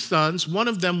had many sons. One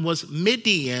of them was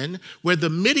Midian, where the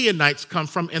Midianites come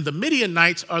from. And the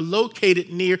Midianites are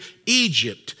located near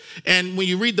Egypt. And when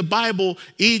you read the Bible,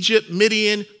 Egypt,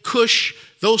 Midian, Cush,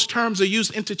 those terms are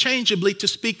used interchangeably to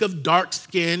speak of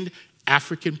dark-skinned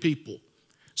African people.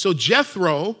 So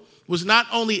Jethro was not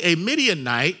only a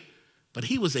Midianite, but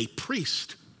he was a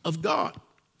priest of God.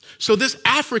 So this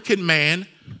African man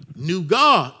knew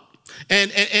God.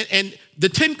 And the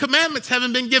 10 Commandments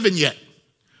haven't been given yet,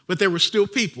 but there were still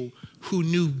people who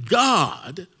knew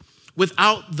God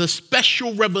without the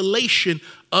special revelation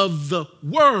of the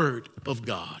Word of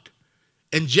God.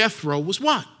 And Jethro was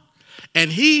one. And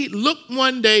he looked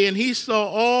one day and he saw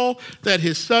all that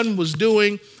his son was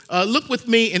doing. Look with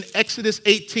me in Exodus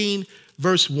 18,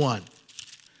 verse 1.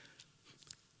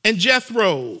 And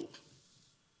Jethro,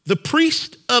 the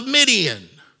priest of Midian,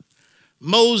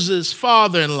 Moses'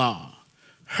 father-in-law,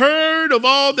 heard of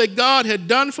all that God had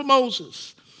done for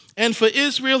Moses and for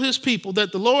Israel, his people,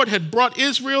 that the Lord had brought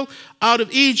Israel out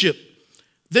of Egypt.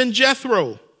 Then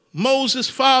Jethro, Moses'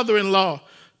 father-in-law,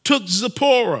 took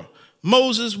Zipporah,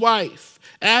 Moses' wife,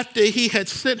 after he had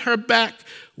sent her back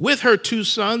with her 2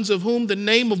 sons, of whom the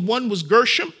name of one was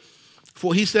Gershom,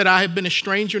 for he said, I have been a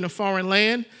stranger in a foreign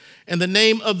land. And the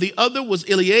name of the other was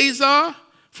Eleazar,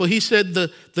 for he said,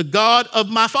 the God of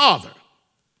my father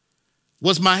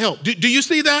was my help. Do you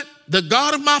see that? The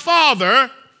God of my father,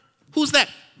 who's that?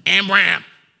 Amram.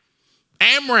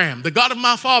 Amram, the God of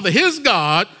my father, his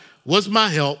God was my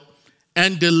help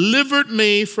and delivered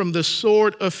me from the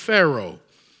sword of Pharaoh.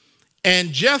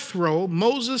 And Jethro,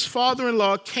 Moses'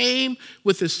 father-in-law, came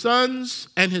with his sons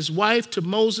and his wife to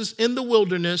Moses in the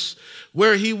wilderness,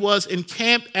 where he was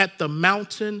encamped at the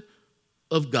mountain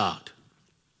of God.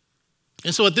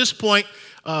 And so at this point,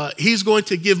 he's going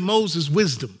to give Moses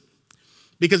wisdom.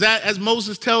 Because as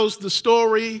Moses tells the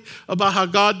story about how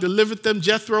God delivered them,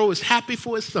 Jethro is happy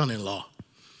for his son-in-law.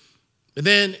 And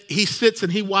then he sits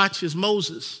and he watches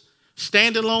Moses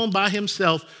stand alone by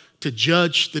himself to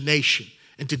judge the nation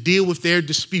and to deal with their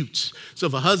disputes. So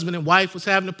if a husband and wife was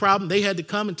having a problem, they had to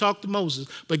come and talk to Moses.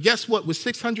 But guess what? With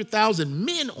 600,000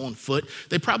 men on foot,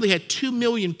 they probably had 2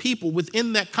 million people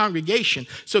within that congregation.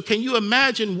 So can you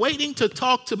imagine waiting to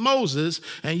talk to Moses,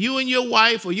 and you and your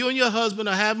wife or you and your husband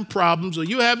are having problems, or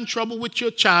you're having trouble with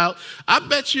your child? I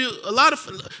bet you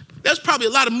there's probably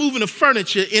a lot of moving of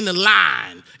furniture in the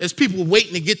line as people were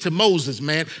waiting to get to Moses,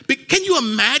 man. But can you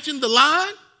imagine the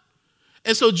line?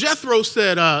 And so Jethro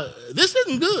said, this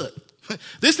isn't good.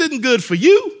 This isn't good for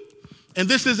you, and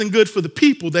this isn't good for the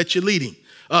people that you're leading.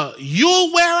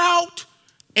 You'll wear out,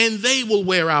 and they will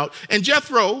wear out. And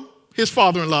Jethro, his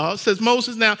father-in-law, says,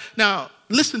 Moses, now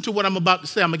listen to what I'm about to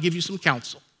say. I'm going to give you some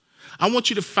counsel. I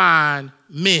want you to find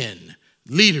men,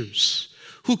 leaders,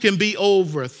 who can be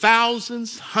over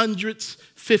thousands, hundreds,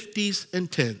 50s, and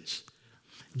 10s.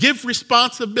 Give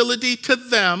responsibility to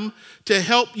them to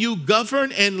help you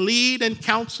govern and lead and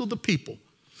counsel the people.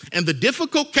 And the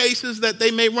difficult cases that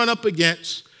they may run up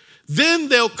against, then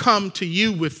they'll come to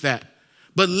you with that.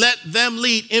 But let them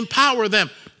lead, empower them,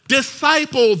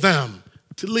 disciple them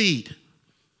to lead,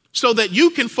 so that you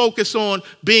can focus on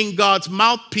being God's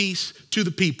mouthpiece to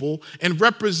the people and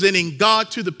representing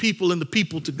God to the people and the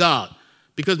people to God.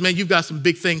 Because, man, you've got some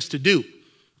big things to do.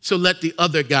 So let the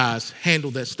other guys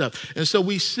handle that stuff. And so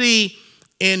we see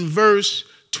in verse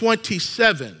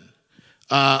 27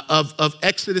 of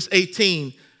Exodus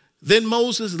 18, then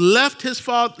Moses let his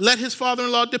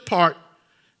father-in-law depart,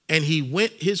 and he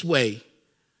went his way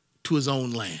to his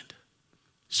own land.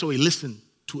 So he listened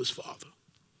to his father.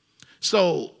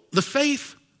 So the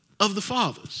faith of the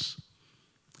fathers.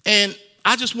 And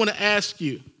I just want to ask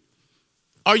you,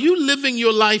 are you living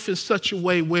your life in such a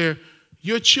way where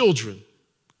your children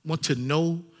want to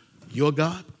know your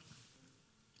God?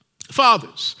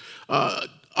 Fathers,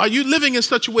 are you living in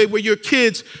such a way where your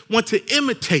kids want to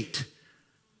imitate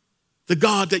the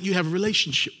God that you have a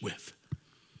relationship with?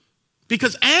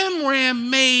 Because Amram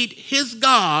made his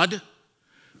God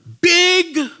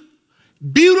big,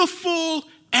 beautiful,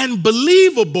 and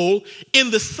believable in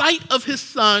the sight of his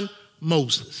son,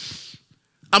 Moses.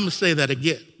 I'm going to say that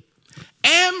again.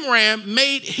 Amram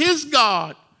made his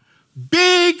God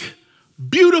big,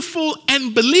 beautiful,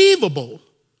 and believable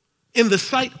in the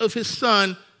sight of his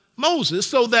son, Moses,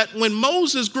 so that when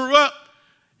Moses grew up,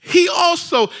 he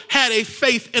also had a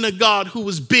faith in a God who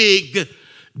was big,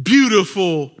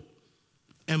 beautiful,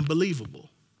 and believable.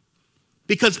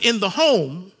 Because in the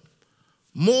home,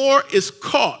 more is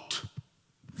caught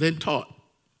than taught.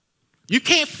 You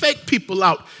can't fake people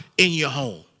out in your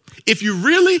home. If you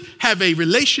really have a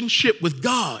relationship with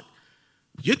God,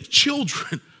 your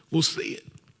children will see it.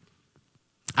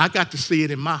 I got to see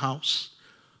it in my house.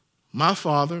 My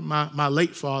father, my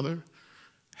late father,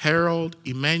 Harold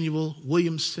Emmanuel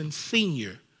Williamson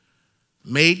Sr.,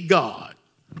 made God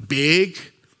big,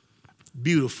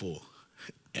 beautiful,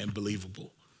 and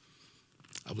believable.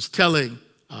 I was telling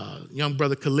young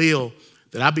brother Khalil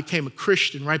that I became a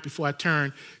Christian right before I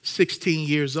turned 16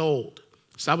 years old.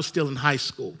 So I was still in high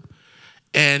school.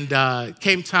 And it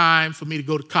came time for me to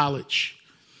go to college.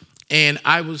 And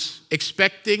I was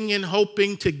expecting and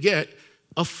hoping to get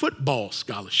a football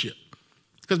scholarship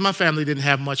because my family didn't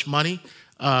have much money.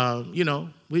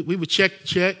 We would check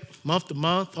month to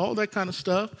month, all that kind of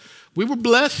stuff. We were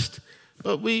blessed,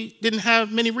 but we didn't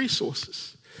have many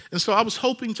resources. And so I was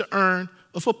hoping to earn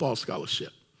a football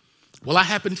scholarship. Well, I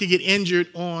happened to get injured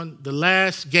on the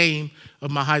last game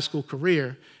of my high school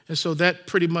career. And so that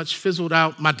pretty much fizzled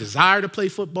out my desire to play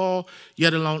football,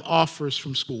 yet alone offers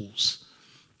from schools.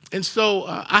 And so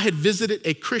I had visited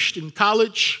a Christian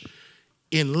college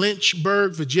in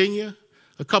Lynchburg, Virginia,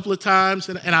 a couple of times,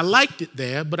 and I liked it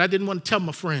there, but I didn't want to tell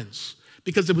my friends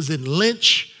because it was in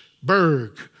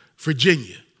Lynchburg,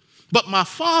 Virginia. But my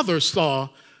father saw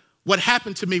what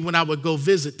happened to me when I would go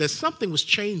visit, that something was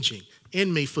changing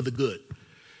in me for the good.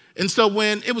 And so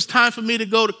when it was time for me to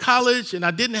go to college and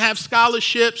I didn't have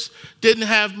scholarships, didn't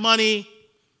have money,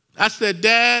 I said,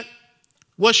 Dad,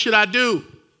 what should I do?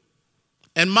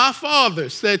 And my father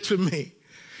said to me,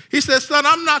 he said, son,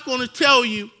 I'm not going to tell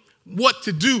you what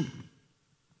to do,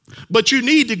 but you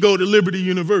need to go to Liberty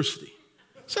University.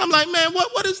 So I'm like, man,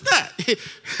 what is that?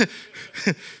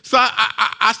 So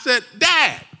I said,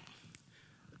 Dad,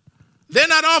 they're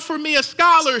not offering me a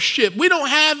scholarship. We don't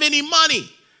have any money.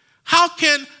 How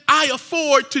can I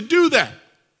afford to do that?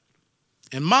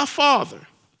 And my father,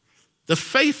 the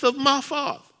faith of my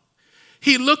father,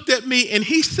 he looked at me and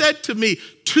he said to me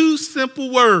two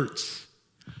simple words: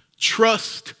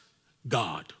 trust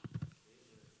God.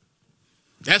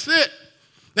 That's it.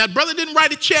 Now, brother didn't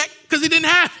write a check because he didn't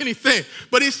have anything,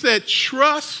 but he said,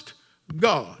 trust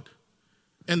God.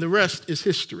 And the rest is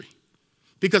history.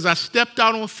 Because I stepped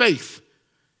out on faith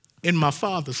in my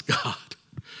father's God.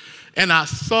 And I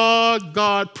saw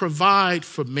God provide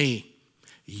for me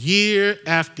year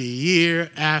after year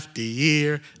after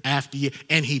year after year.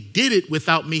 And he did it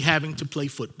without me having to play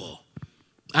football.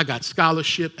 I got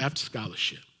scholarship after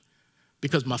scholarship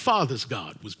because my father's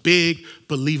God was big,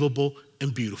 believable,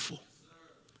 and beautiful.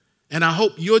 And I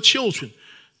hope your children,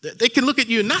 they can look at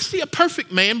you and not see a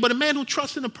perfect man, but a man who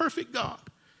trusts in a perfect God.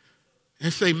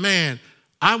 And say, man,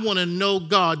 I want to know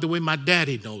God the way my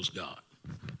daddy knows God.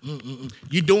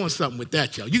 You're doing something with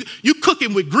that, y'all. You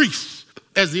cooking with grease,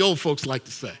 as the old folks like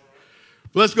to say.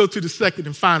 But let's go to the second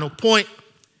and final point,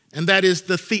 and that is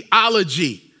the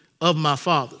theology of my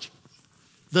fathers.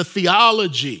 The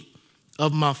theology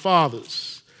of my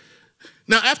fathers.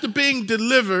 Now, after being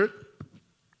delivered,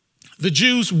 the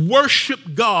Jews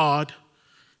worshiped God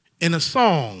in a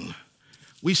song.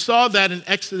 We saw that in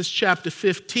Exodus chapter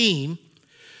 15,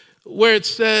 where it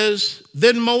says,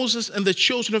 then Moses and the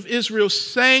children of Israel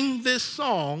sang this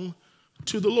song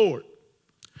to the Lord.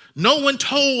 No one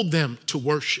told them to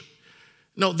worship.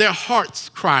 No, their hearts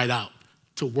cried out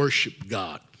to worship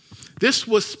God. This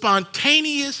was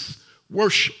spontaneous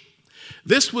worship.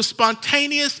 This was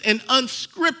spontaneous and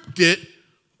unscripted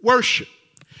worship,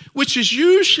 which is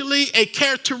usually a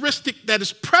characteristic that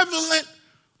is prevalent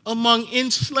among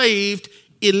enslaved,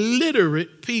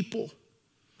 illiterate people,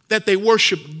 that they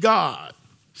worship God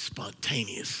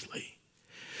spontaneously.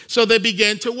 So they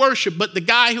began to worship. But the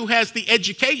guy who has the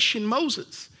education,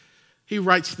 Moses, he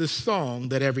writes this song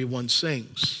that everyone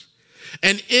sings.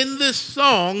 And in this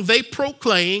song, they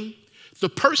proclaim the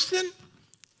person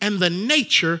and the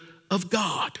nature of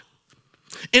God.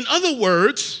 In other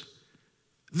words,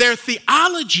 their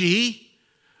theology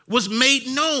was made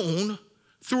known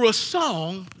through a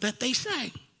song that they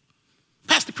sang.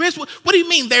 Pastor Chris, what do you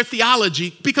mean their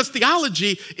theology? Because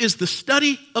theology is the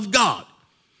study of God.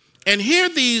 And here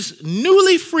these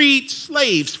newly freed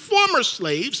slaves, former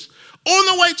slaves, on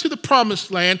the way to the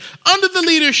promised land, under the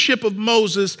leadership of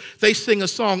Moses, they sing a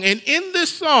song. And in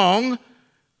this song,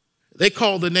 they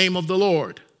call the name of the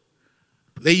Lord.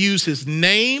 They use his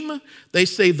name. They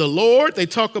say the Lord. They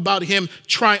talk about him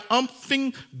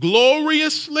triumphing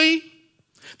gloriously.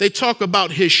 They talk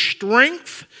about his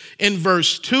strength in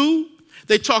verse 2.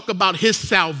 They talk about his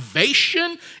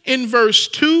salvation in verse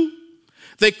 2.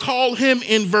 They call him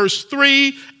in verse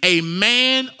 3 a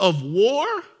man of war.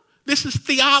 This is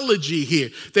theology here.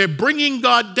 They're bringing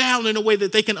God down in a way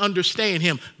that they can understand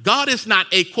him. God is not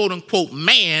a quote unquote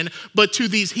man, but to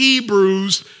these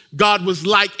Hebrews, God was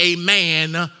like a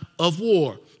man of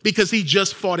war because he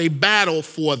just fought a battle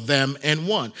for them and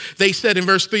won. They said in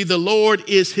verse 3, the Lord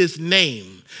is his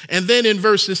name. And then in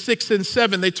verses 6 and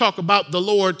 7, they talk about the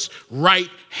Lord's right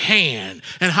hand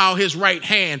and how his right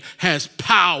hand has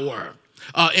power.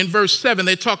 In verse 7,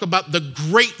 they talk about the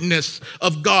greatness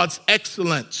of God's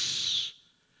excellence.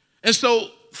 And so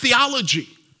theology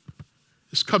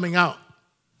is coming out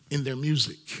in their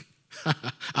music.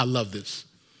 I love this.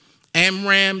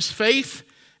 Amram's faith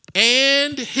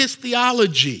and his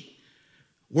theology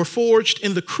were forged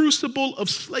in the crucible of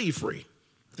slavery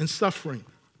and suffering.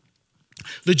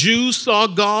 The Jews saw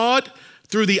God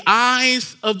through the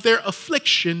eyes of their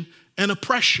affliction and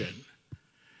oppression,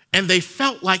 and they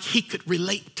felt like he could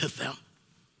relate to them.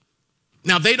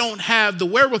 Now, they don't have the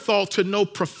wherewithal to know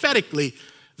prophetically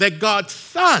that God's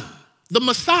son, the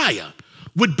Messiah,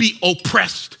 would be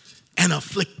oppressed and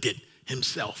afflicted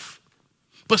himself.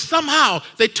 But somehow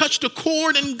they touched a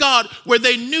chord in God where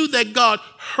they knew that God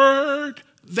heard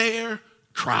their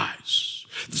cries.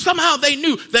 Somehow they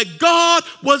knew that God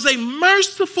was a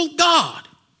merciful God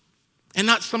and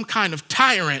not some kind of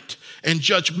tyrant and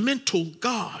judgmental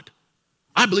God.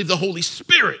 I believe the Holy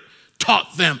Spirit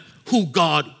taught them who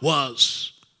God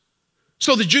was.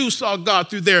 So the Jews saw God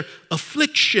through their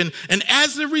affliction, and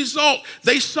as a result,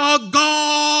 they saw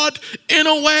God in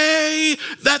a way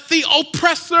that the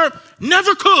oppressor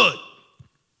never could.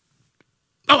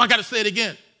 Oh, I got to say it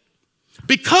again.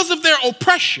 Because of their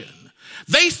oppression,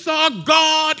 they saw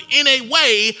God in a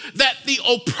way that the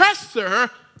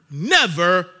oppressor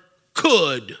never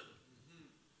could.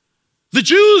 The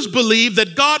Jews believed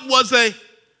that God was a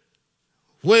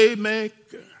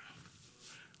waymaker,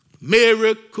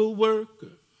 miracle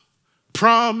worker,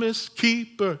 promise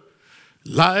keeper,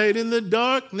 light in the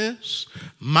darkness.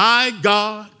 My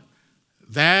God,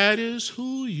 that is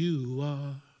who you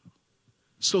are.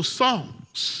 So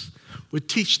songs would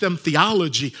teach them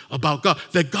theology about God,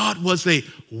 that God was a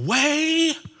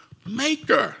way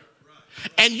maker.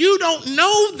 And you don't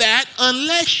know that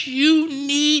unless you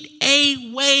need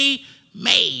a way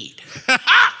made.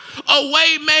 A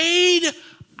way made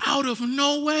out of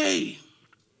no way.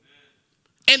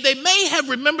 And they may have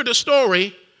remembered a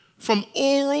story from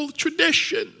oral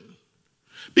tradition,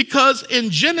 because in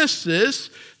Genesis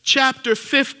chapter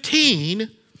 15,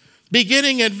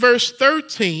 beginning at verse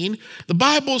 13, the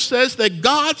Bible says that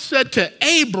God said to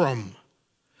Abram,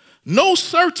 "Know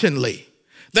certainly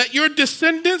that your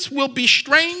descendants will be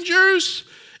strangers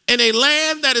in a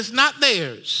land that is not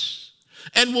theirs,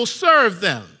 and will serve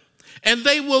them, and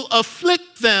they will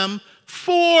afflict them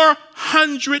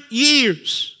 400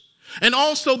 years. And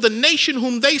also the nation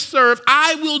whom they serve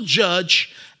I will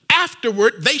judge.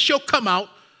 Afterward they shall come out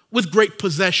with great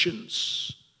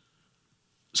possessions."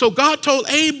 So God told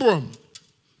Abram,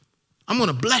 I'm going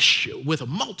to bless you with a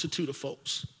multitude of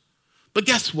folks. But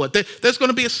guess what? There's going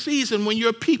to be a season when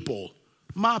your people,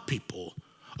 my people,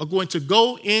 are going to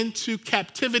go into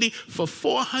captivity for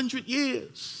 400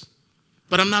 years.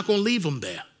 But I'm not going to leave them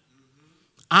there.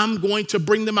 I'm going to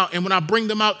bring them out. And when I bring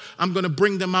them out, I'm going to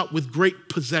bring them out with great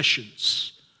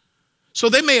possessions. So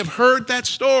they may have heard that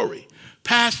story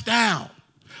passed down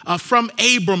from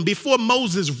Abram before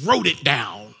Moses wrote it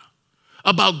down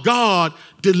about God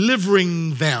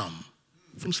delivering them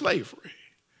from slavery.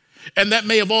 And that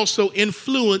may have also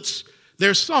influenced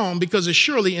their song because it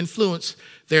surely influenced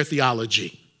their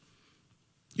theology.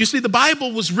 You see, the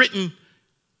Bible was written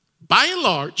by and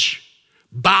large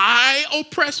by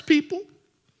oppressed people,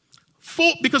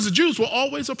 because the Jews were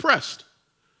always oppressed.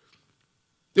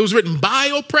 It was written by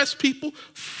oppressed people,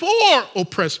 for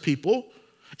oppressed people,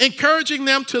 encouraging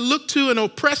them to look to an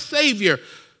oppressed Savior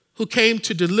who came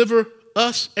to deliver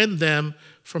us and them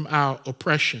from our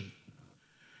oppression.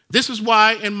 This is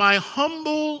why, in my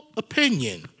humble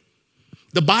opinion,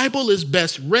 the Bible is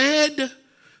best read,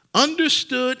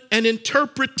 understood, and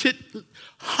interpreted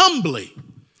humbly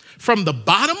from the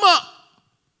bottom up,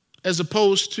 as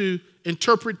opposed to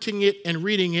interpreting it and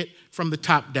reading it from the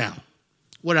top down.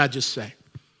 What did I just say?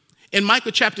 In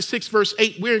Micah chapter 6, verse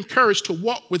 8, we're encouraged to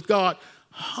walk with God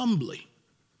humbly.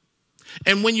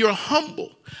 And when you're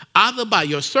humble, either by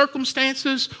your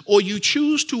circumstances or you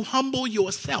choose to humble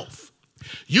yourself,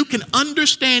 you can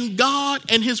understand God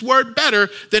and his word better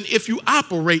than if you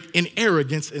operate in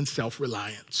arrogance and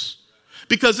self-reliance.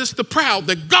 Because it's the proud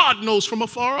that God knows from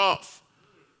afar off,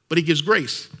 but he gives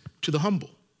grace to the humble.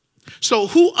 So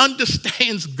who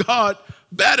understands God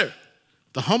better?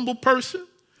 The humble person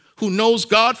who knows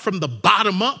God from the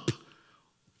bottom up,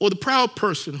 or the proud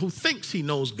person who thinks he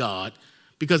knows God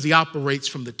because he operates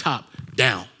from the top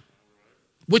down?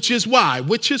 Which is why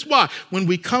when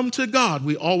we come to God,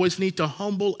 we always need to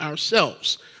humble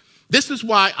ourselves. This is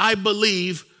why I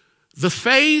believe the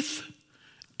faith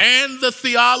and the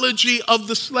theology of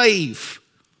the slave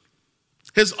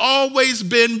has always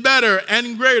been better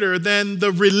and greater than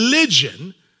the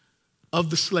religion of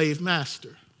the slave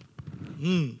master.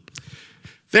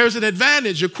 There's an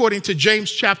advantage, according to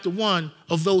James chapter 1,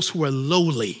 of those who are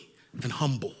lowly and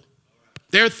humble.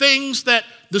 There are things that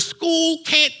the school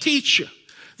can't teach you,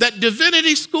 that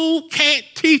divinity school can't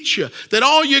teach you, that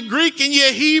all your Greek and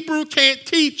your Hebrew can't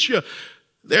teach you.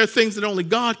 There are things that only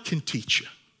God can teach you.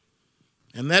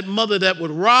 And that mother that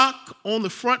would rock on the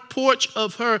front porch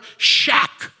of her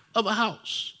shack of a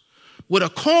house with a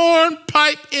corn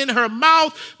pipe in her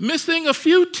mouth, missing a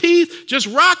few teeth, just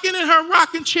rocking in her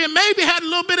rocking chair, maybe had a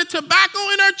little bit of tobacco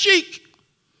in her cheek.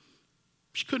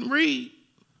 She couldn't read,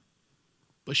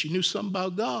 but she knew something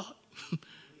about God.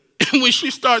 And when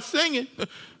she started singing,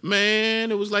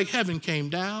 man, it was like heaven came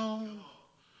down.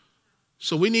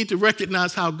 So we need to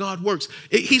recognize how God works.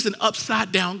 He's an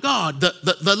upside down God.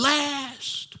 The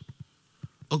last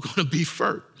are going to be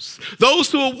first.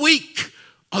 Those who are weak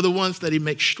are the ones that he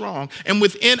makes strong. And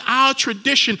within our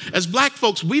tradition as black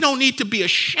folks, we don't need to be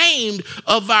ashamed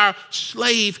of our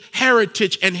slave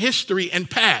heritage and history and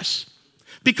past.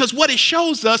 Because what it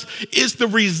shows us is the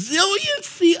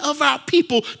resiliency of our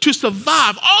people to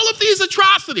survive all of these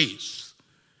atrocities.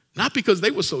 Not because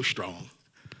they were so strong,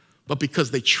 but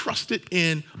because they trusted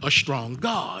in a strong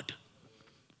God.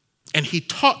 And he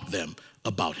taught them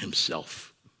about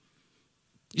himself.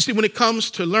 You see, when it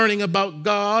comes to learning about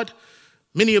God,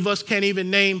 many of us can't even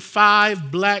name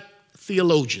 5 black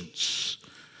theologians.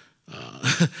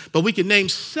 But we can name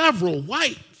several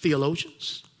white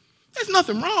theologians. There's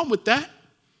nothing wrong with that.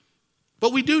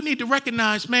 But we do need to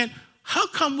recognize, man, how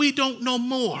come we don't know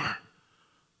more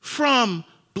from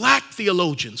black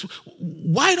theologians?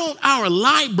 Why don't our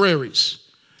libraries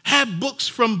have books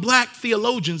from black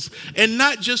theologians and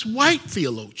not just white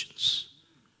theologians?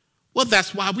 Well,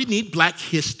 that's why we need Black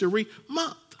History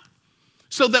Month,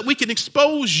 so that we can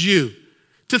expose you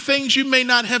to things you may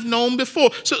not have known before.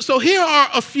 So here are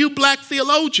a few black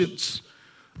theologians.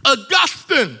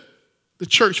 Augustine, the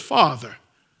church father,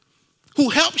 who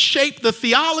helped shape the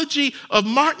theology of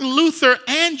Martin Luther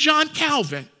and John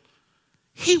Calvin.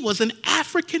 He was an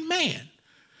African man.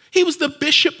 He was the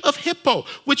bishop of Hippo,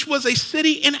 which was a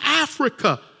city in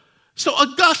Africa. So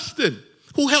Augustine,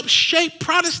 who helped shape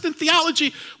Protestant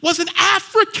theology, was an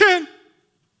African.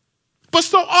 But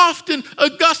so often,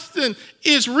 Augustine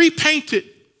is repainted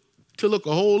to look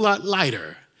a whole lot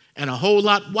lighter and a whole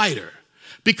lot whiter,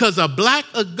 because a black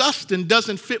Augustine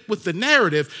doesn't fit with the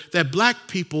narrative that black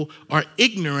people are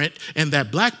ignorant and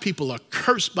that black people are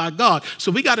cursed by God.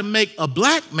 So we got to make a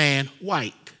black man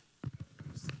white.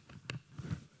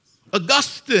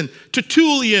 Augustine,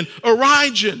 Tertullian,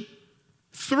 Origen,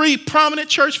 3 prominent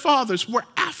church fathers were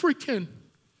African.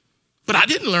 But I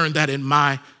didn't learn that in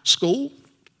my school.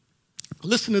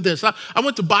 Listen to this. I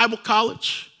went to Bible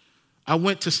college, I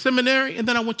went to seminary, and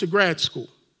then I went to grad school.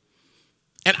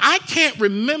 And I can't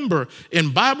remember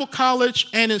in Bible college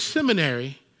and in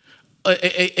seminary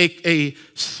a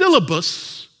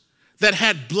syllabus that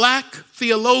had black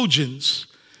theologians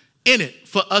in it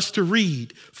for us to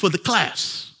read for the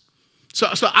class. So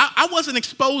I wasn't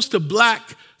exposed to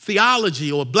black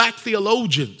theology or black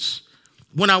theologians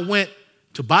when I went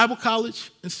to Bible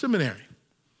college and seminary.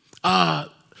 Let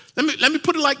me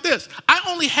put it like this. I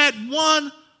only had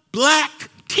one black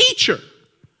teacher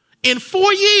in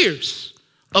 4 years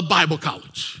of Bible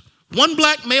college. One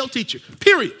black male teacher,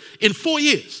 period, in 4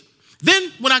 years.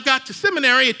 Then when I got to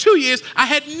seminary in 2 years, I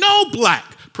had no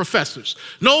black professors,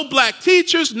 no black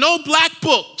teachers, no black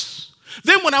books.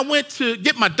 Then when I went to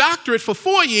get my doctorate for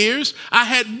 4 years, I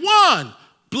had one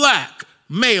black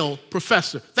male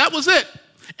professor. That was it.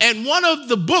 And one of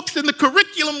the books in the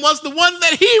curriculum was the one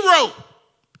that he wrote.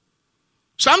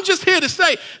 So I'm just here to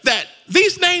say that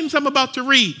these names I'm about to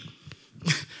read,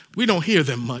 we don't hear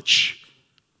them much.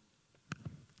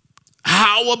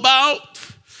 How about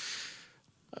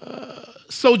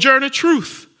Sojourner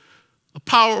Truth, a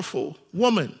powerful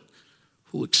woman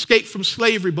who escaped from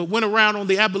slavery but went around on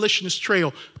the abolitionist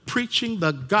trail preaching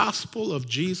the gospel of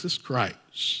Jesus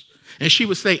Christ. And she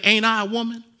would say, ain't I a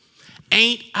woman?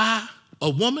 Ain't I a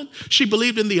woman? She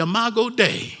believed in the Imago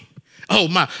Dei. Oh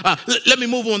my, let me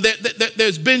move on.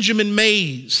 There's Benjamin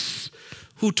Mays,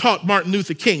 who taught Martin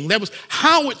Luther King. There was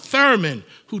Howard Thurman,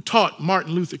 who taught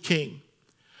Martin Luther King.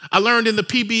 I learned in the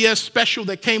PBS special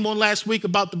that came on last week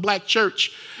about the black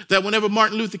church that whenever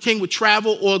Martin Luther King would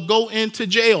travel or go into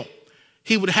jail,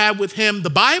 he would have with him the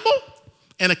Bible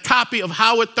and a copy of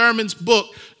Howard Thurman's book,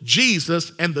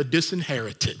 Jesus and the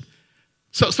Disinherited.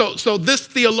 So this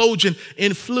theologian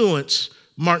influenced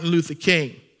Martin Luther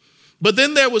King. But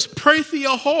then there was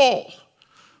Prathia Hall,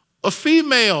 a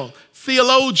female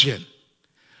theologian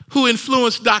who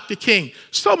influenced Dr. King.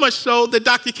 So much so that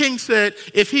Dr. King said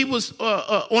if he was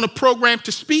on a program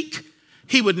to speak,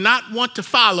 he would not want to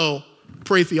follow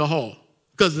Prathia Hall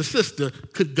because the sister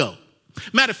could go.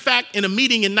 Matter of fact, in a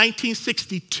meeting in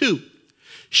 1962,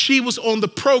 she was on the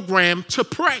program to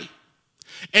pray.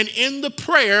 And in the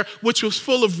prayer, which was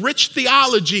full of rich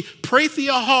theology,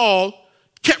 Prathia Hall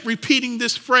kept repeating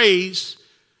this phrase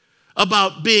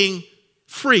about being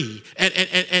free and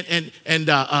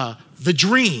the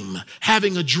dream,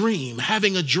 having a dream,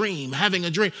 having a dream, having a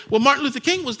dream. Well, Martin Luther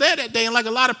King was there that day, and like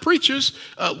a lot of preachers,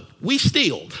 we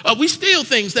steal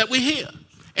things that we hear.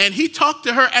 And he talked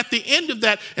to her at the end of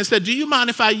that and said, do you mind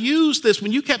if I use this?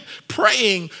 When you kept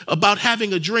praying about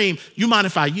having a dream, you mind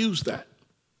if I use that?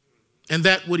 And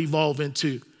that would evolve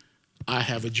into, I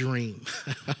have a dream.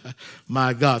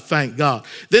 My God, thank God.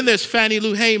 Then there's Fannie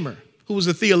Lou Hamer, who was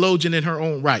a theologian in her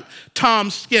own right. Tom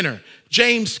Skinner,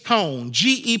 James Cone,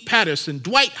 G.E. Patterson,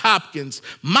 Dwight Hopkins,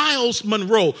 Miles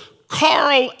Monroe,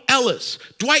 Carl Ellis,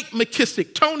 Dwight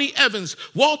McKissick, Tony Evans,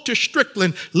 Walter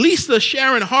Strickland, Lisa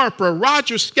Sharon Harper,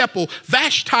 Roger Skeppel,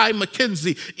 Vashti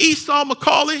McKenzie, Esau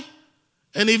McCauley,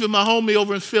 and even my homie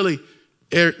over in Philly,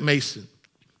 Eric Mason.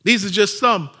 These are just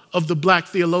some of the black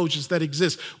theologians that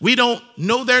exist. We don't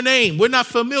know their name. We're not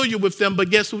familiar with them, but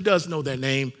guess who does know their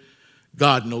name?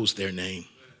 God knows their name.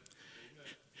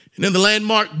 And in the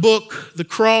landmark book, The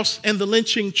Cross and the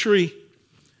Lynching Tree,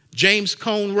 James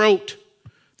Cone wrote,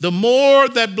 the more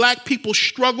that black people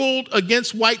struggled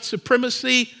against white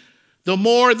supremacy, the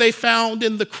more they found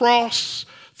in the cross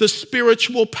the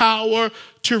spiritual power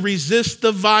to resist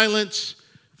the violence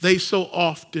they so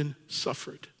often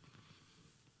suffered.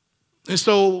 And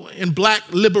so in black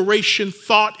liberation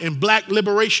thought and black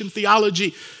liberation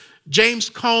theology, James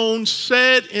Cone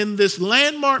said in this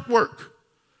landmark work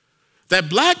that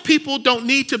black people don't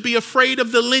need to be afraid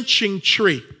of the lynching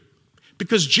tree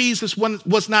because Jesus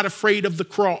was not afraid of the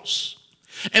cross.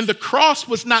 And the cross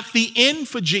was not the end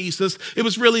for Jesus. It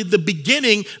was really the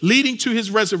beginning leading to his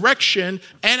resurrection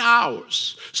and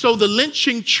ours. So the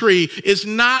lynching tree is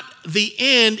not the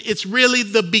end. It's really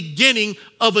the beginning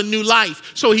of a new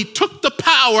life. So he took the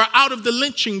power out of the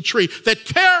lynching tree that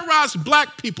terrorized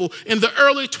black people in the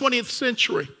early 20th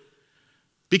century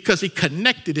because he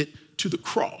connected it to the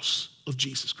cross of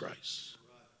Jesus Christ.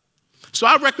 So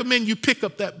I recommend you pick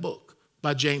up that book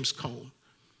by James Cone.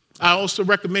 I also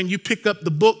recommend you pick up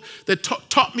the book that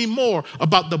taught me more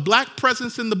about the black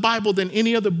presence in the Bible than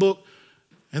any other book,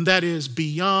 and that is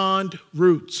Beyond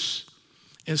Roots,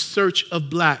 In Search of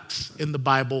Blacks in the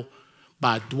Bible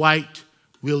by Dwight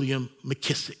William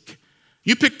McKissick.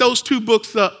 You pick those two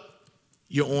books up,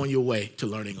 you're on your way to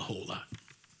learning a whole lot.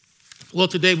 Well,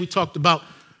 today we talked about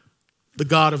the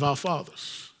God of our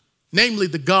fathers, namely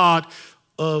the God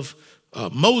of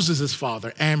Moses'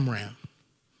 father, Amram.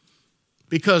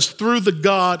 Because through the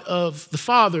God of the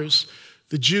fathers,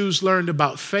 the Jews learned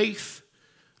about faith,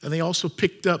 and they also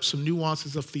picked up some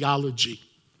nuances of theology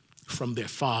from their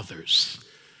fathers.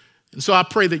 And so I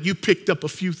pray that you picked up a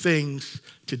few things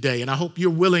today, and I hope you're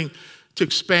willing to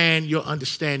expand your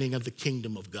understanding of the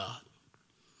kingdom of God.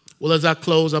 Well, as I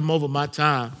close, I'm over my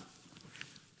time.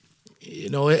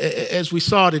 You know, as we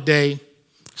saw today,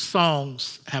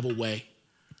 songs have a way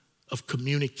of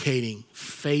communicating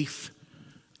faith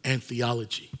and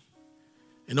theology.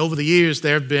 And over the years,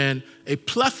 there have been a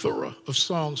plethora of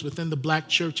songs within the Black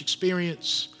church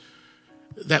experience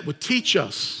that would teach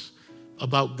us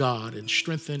about God and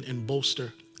strengthen and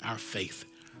bolster our faith.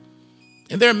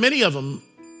 And there are many of them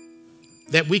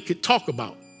that we could talk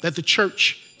about that the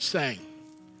church sang.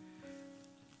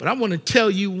 But I want to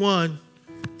tell you one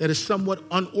that is somewhat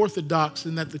unorthodox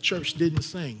and that the church didn't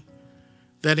sing,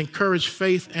 that encouraged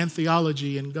faith and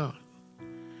theology in God.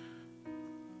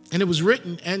 And it was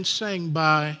written and sang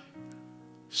by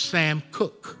Sam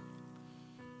Cooke.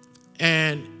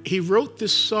 And he wrote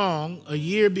this song a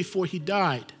year before he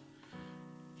died.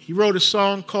 He wrote a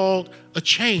song called "A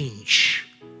Change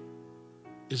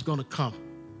Is Gonna Come."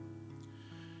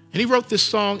 And he wrote this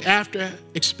song after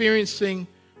experiencing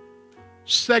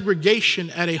segregation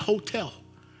at a hotel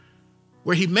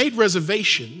where he made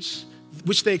reservations,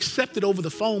 which they accepted over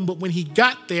the phone, but when he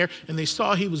got there and they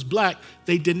saw he was black,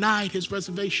 they denied his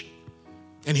reservation.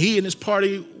 And he and his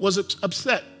party was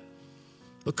upset.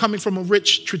 But coming from a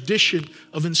rich tradition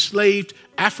of enslaved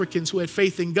Africans who had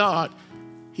faith in God,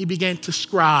 he began to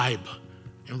scribe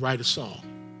and write a song.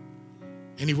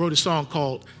 And he wrote a song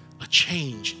called "A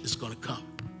Change Is Gonna Come."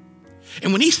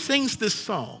 And when he sings this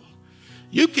song,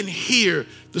 you can hear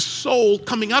the soul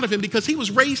coming out of him because he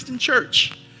was raised in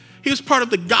church. He was part of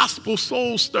the gospel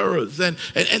soul stirrers. And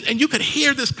you could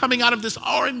hear this coming out of this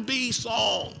R&B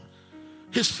song,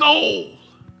 his soul.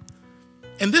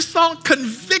 And this song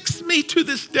convicts me to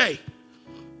this day.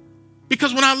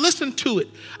 Because when I listen to it,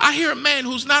 I hear a man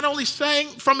who's not only saying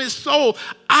from his soul,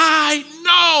 I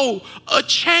know a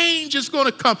change is going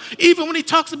to come. Even when he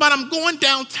talks about, I'm going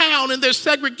downtown and there's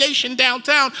segregation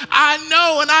downtown, I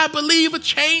know and I believe a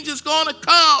change is going to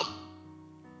come.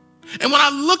 And when I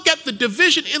look at the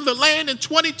division in the land in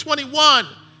 2021,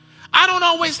 I don't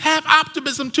always have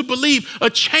optimism to believe a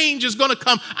change is going to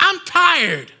come. I'm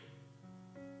tired.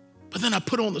 But then I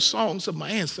put on the songs of my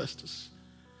ancestors.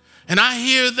 And I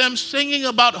hear them singing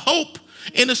about hope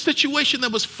in a situation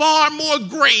that was far more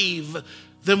grave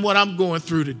than what I'm going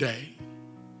through today.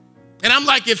 And I'm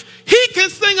like, if he can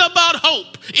sing about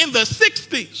hope in the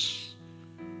 60s,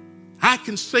 I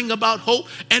can sing about hope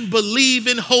and believe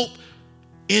in hope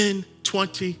in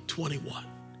 2021.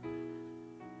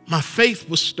 My faith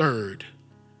was stirred.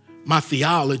 My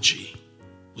theology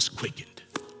was quickened.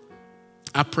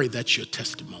 I pray that's your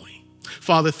testimony.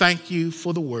 Father, thank you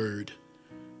for the word.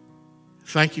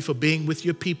 Thank you for being with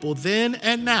your people then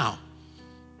and now.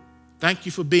 Thank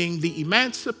you for being the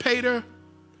emancipator,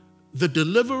 the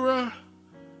deliverer,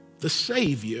 the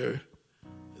savior,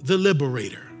 the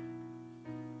liberator.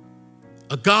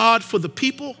 A God for the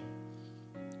people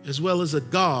as well as a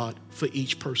God for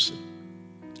each person.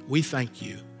 We thank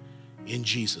you in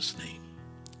Jesus' name.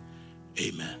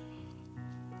 Amen.